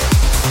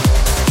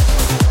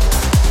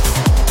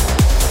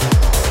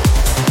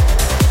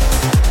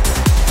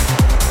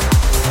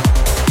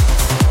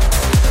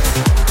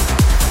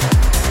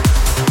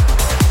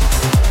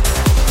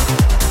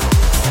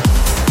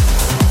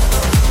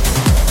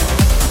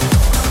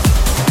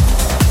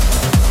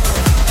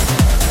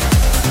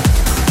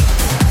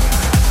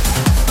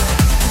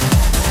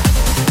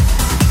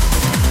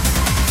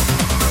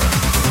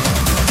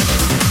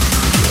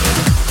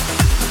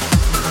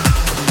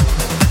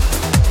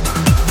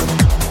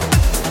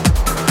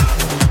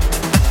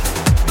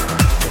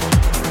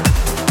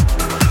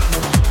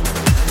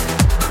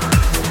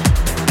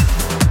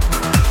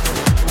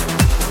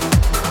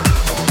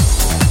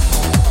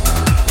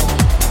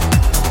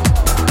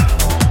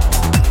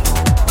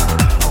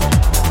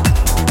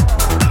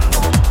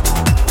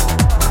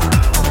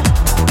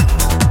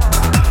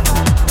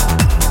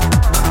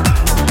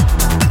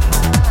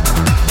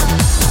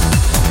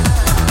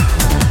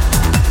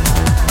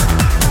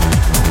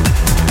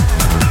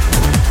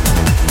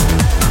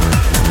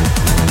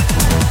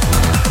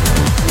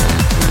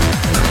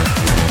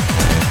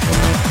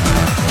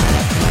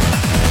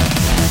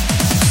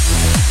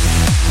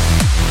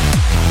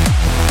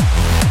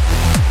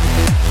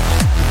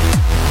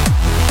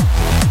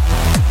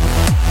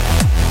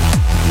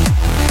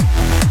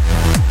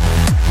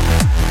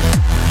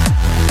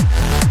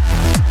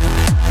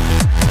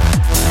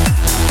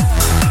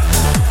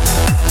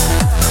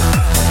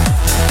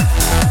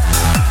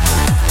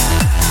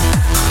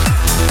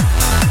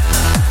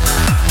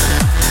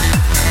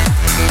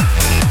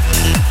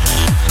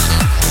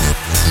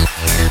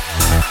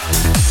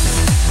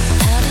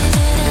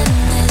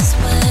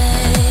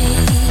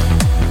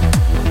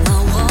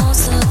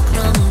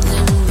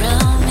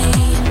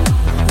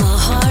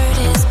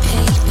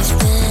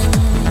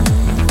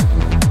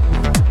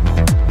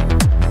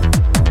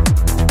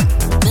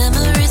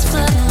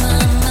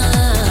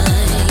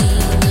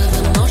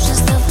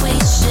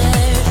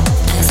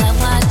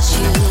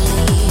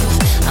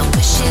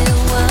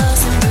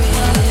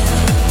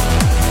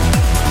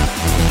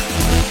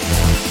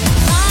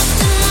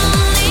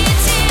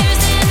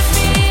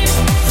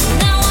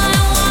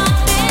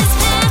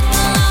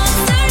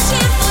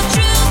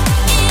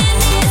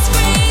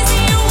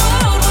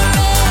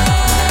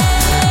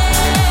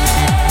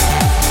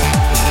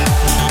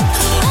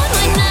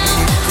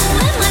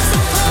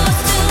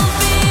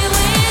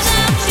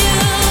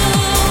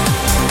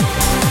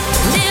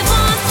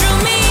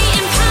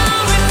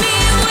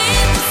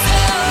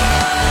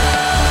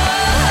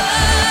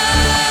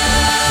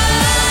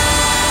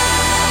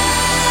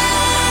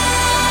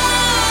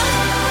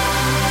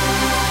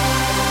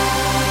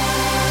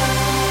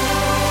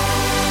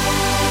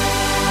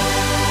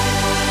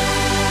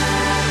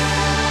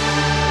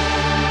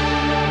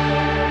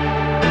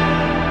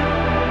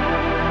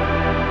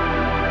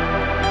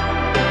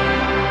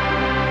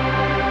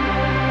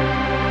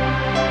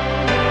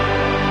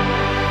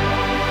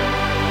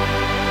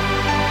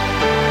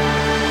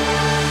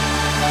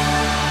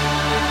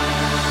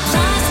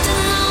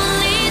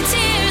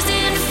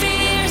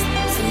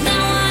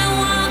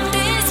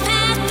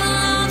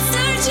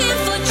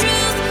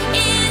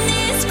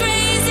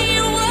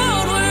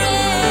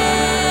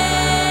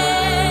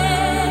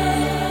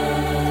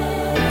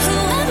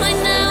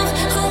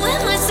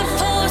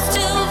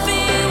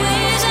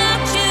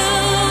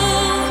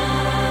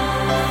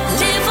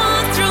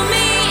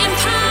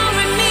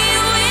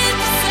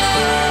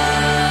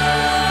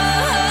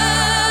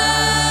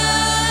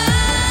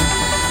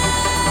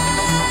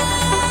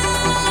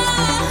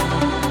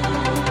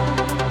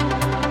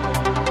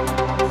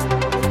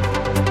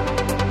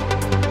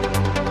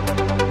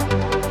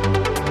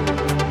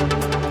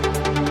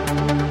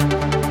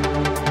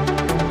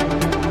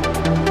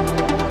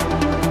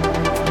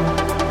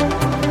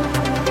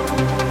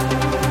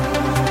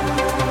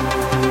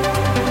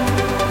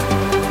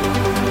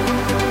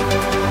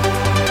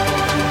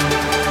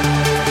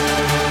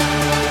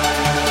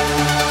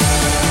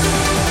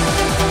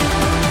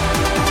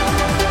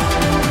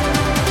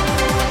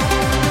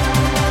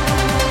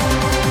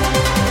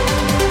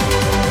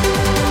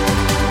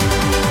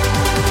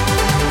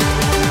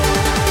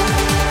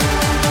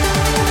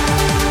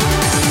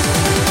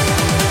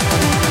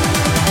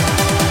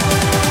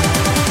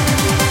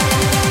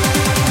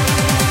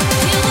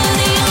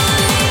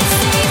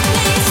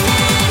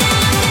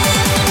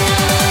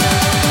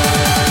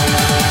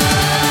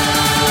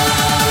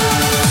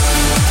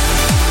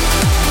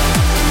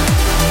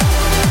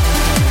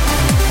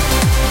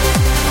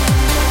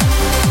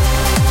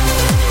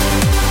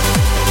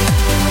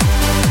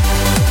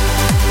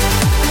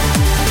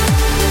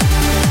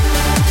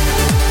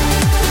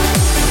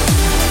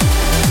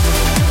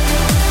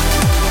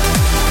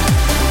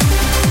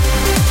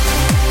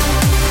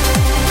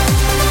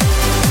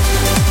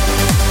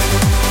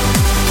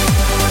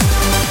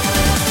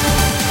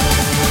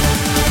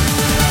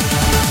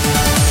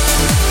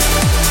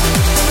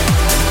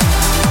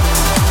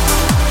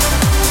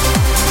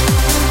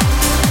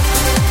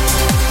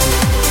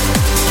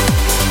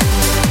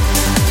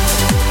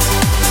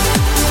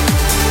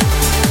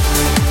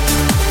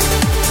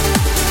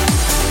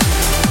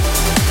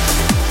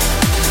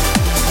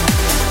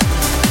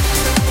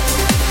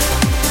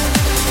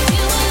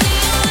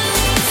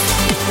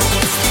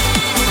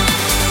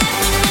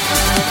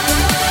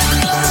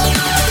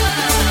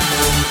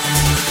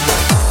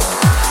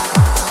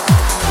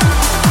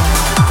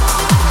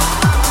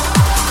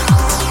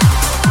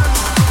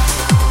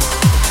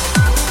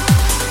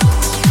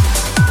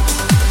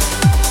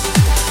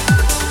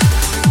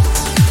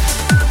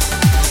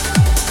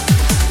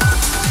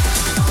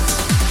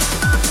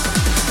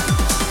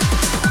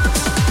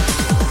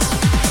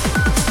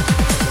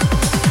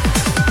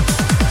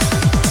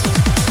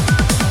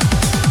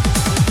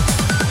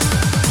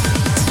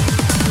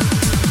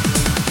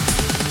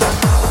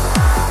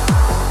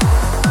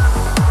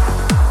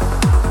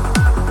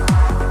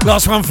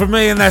 Last one from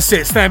me, and that's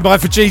it. Stand by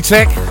for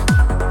G-Tech.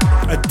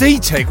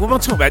 D-Tech? What am I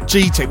talking about?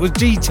 G-Tech? What's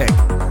G-Tech?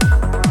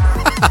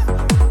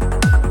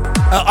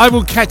 I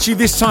will catch you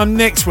this time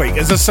next week.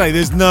 As I say,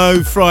 there's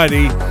no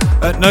Friday,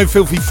 no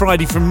Filthy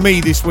Friday from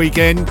me this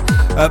weekend,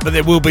 but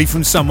there will be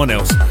from someone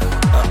else.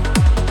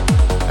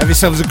 Have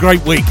yourselves a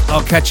great week.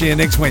 I'll catch you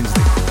next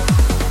Wednesday.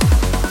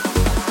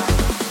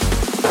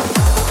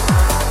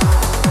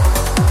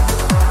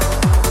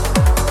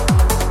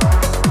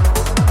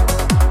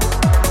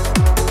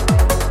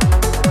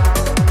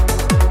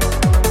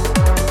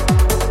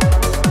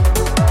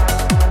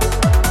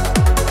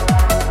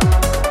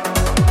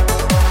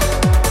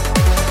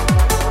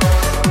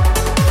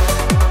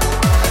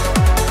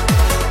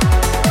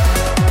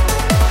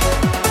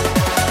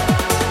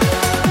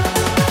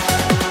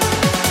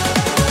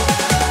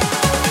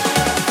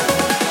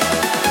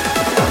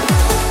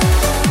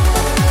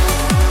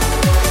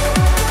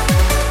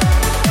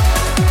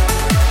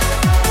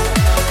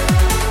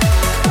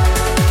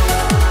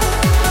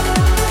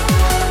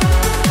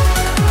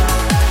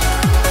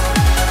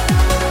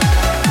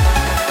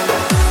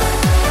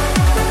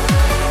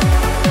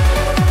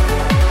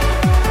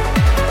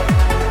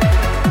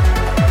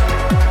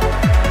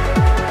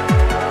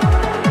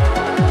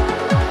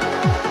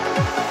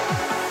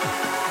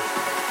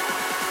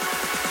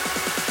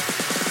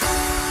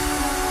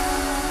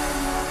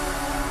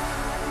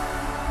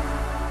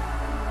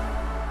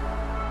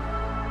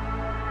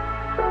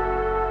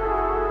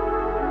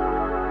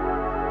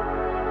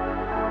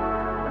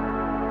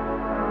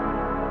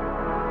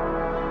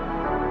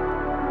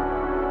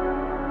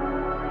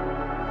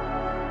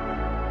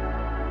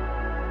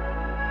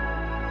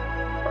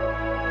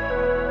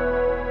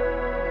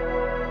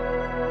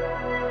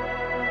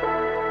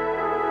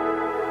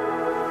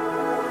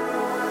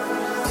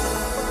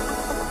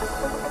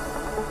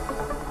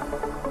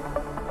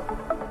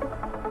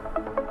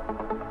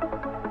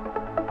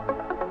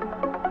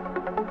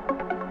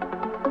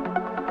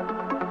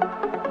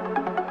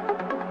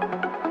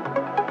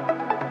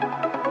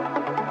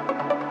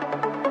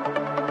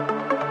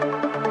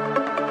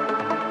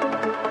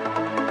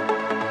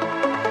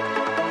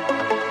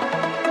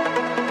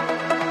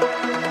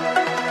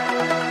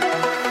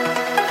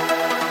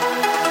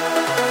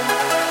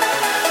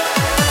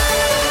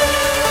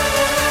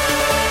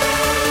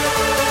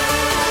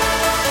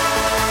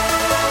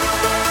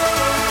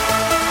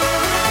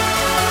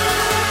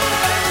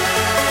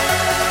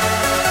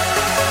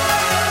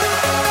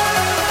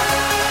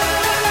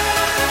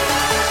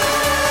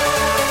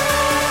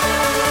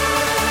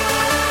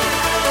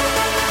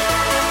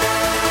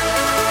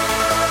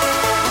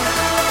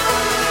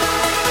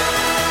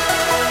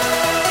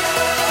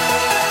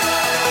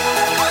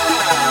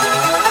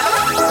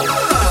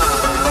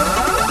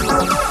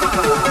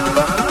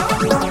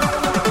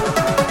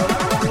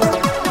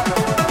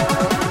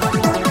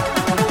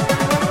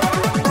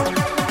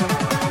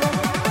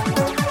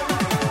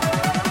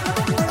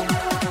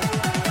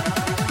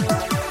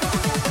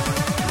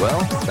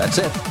 Well, that's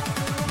it.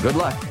 Good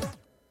luck.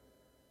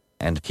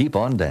 And keep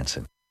on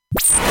dancing.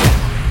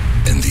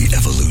 And the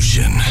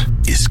evolution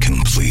is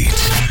complete.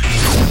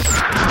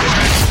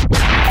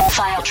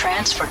 File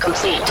transfer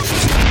complete.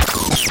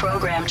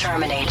 Program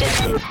terminated.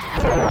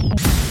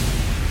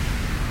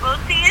 We'll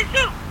see you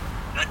soon.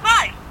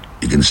 Goodbye.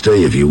 You can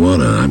stay if you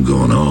wanna. I'm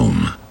going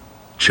home.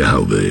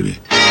 Ciao, baby.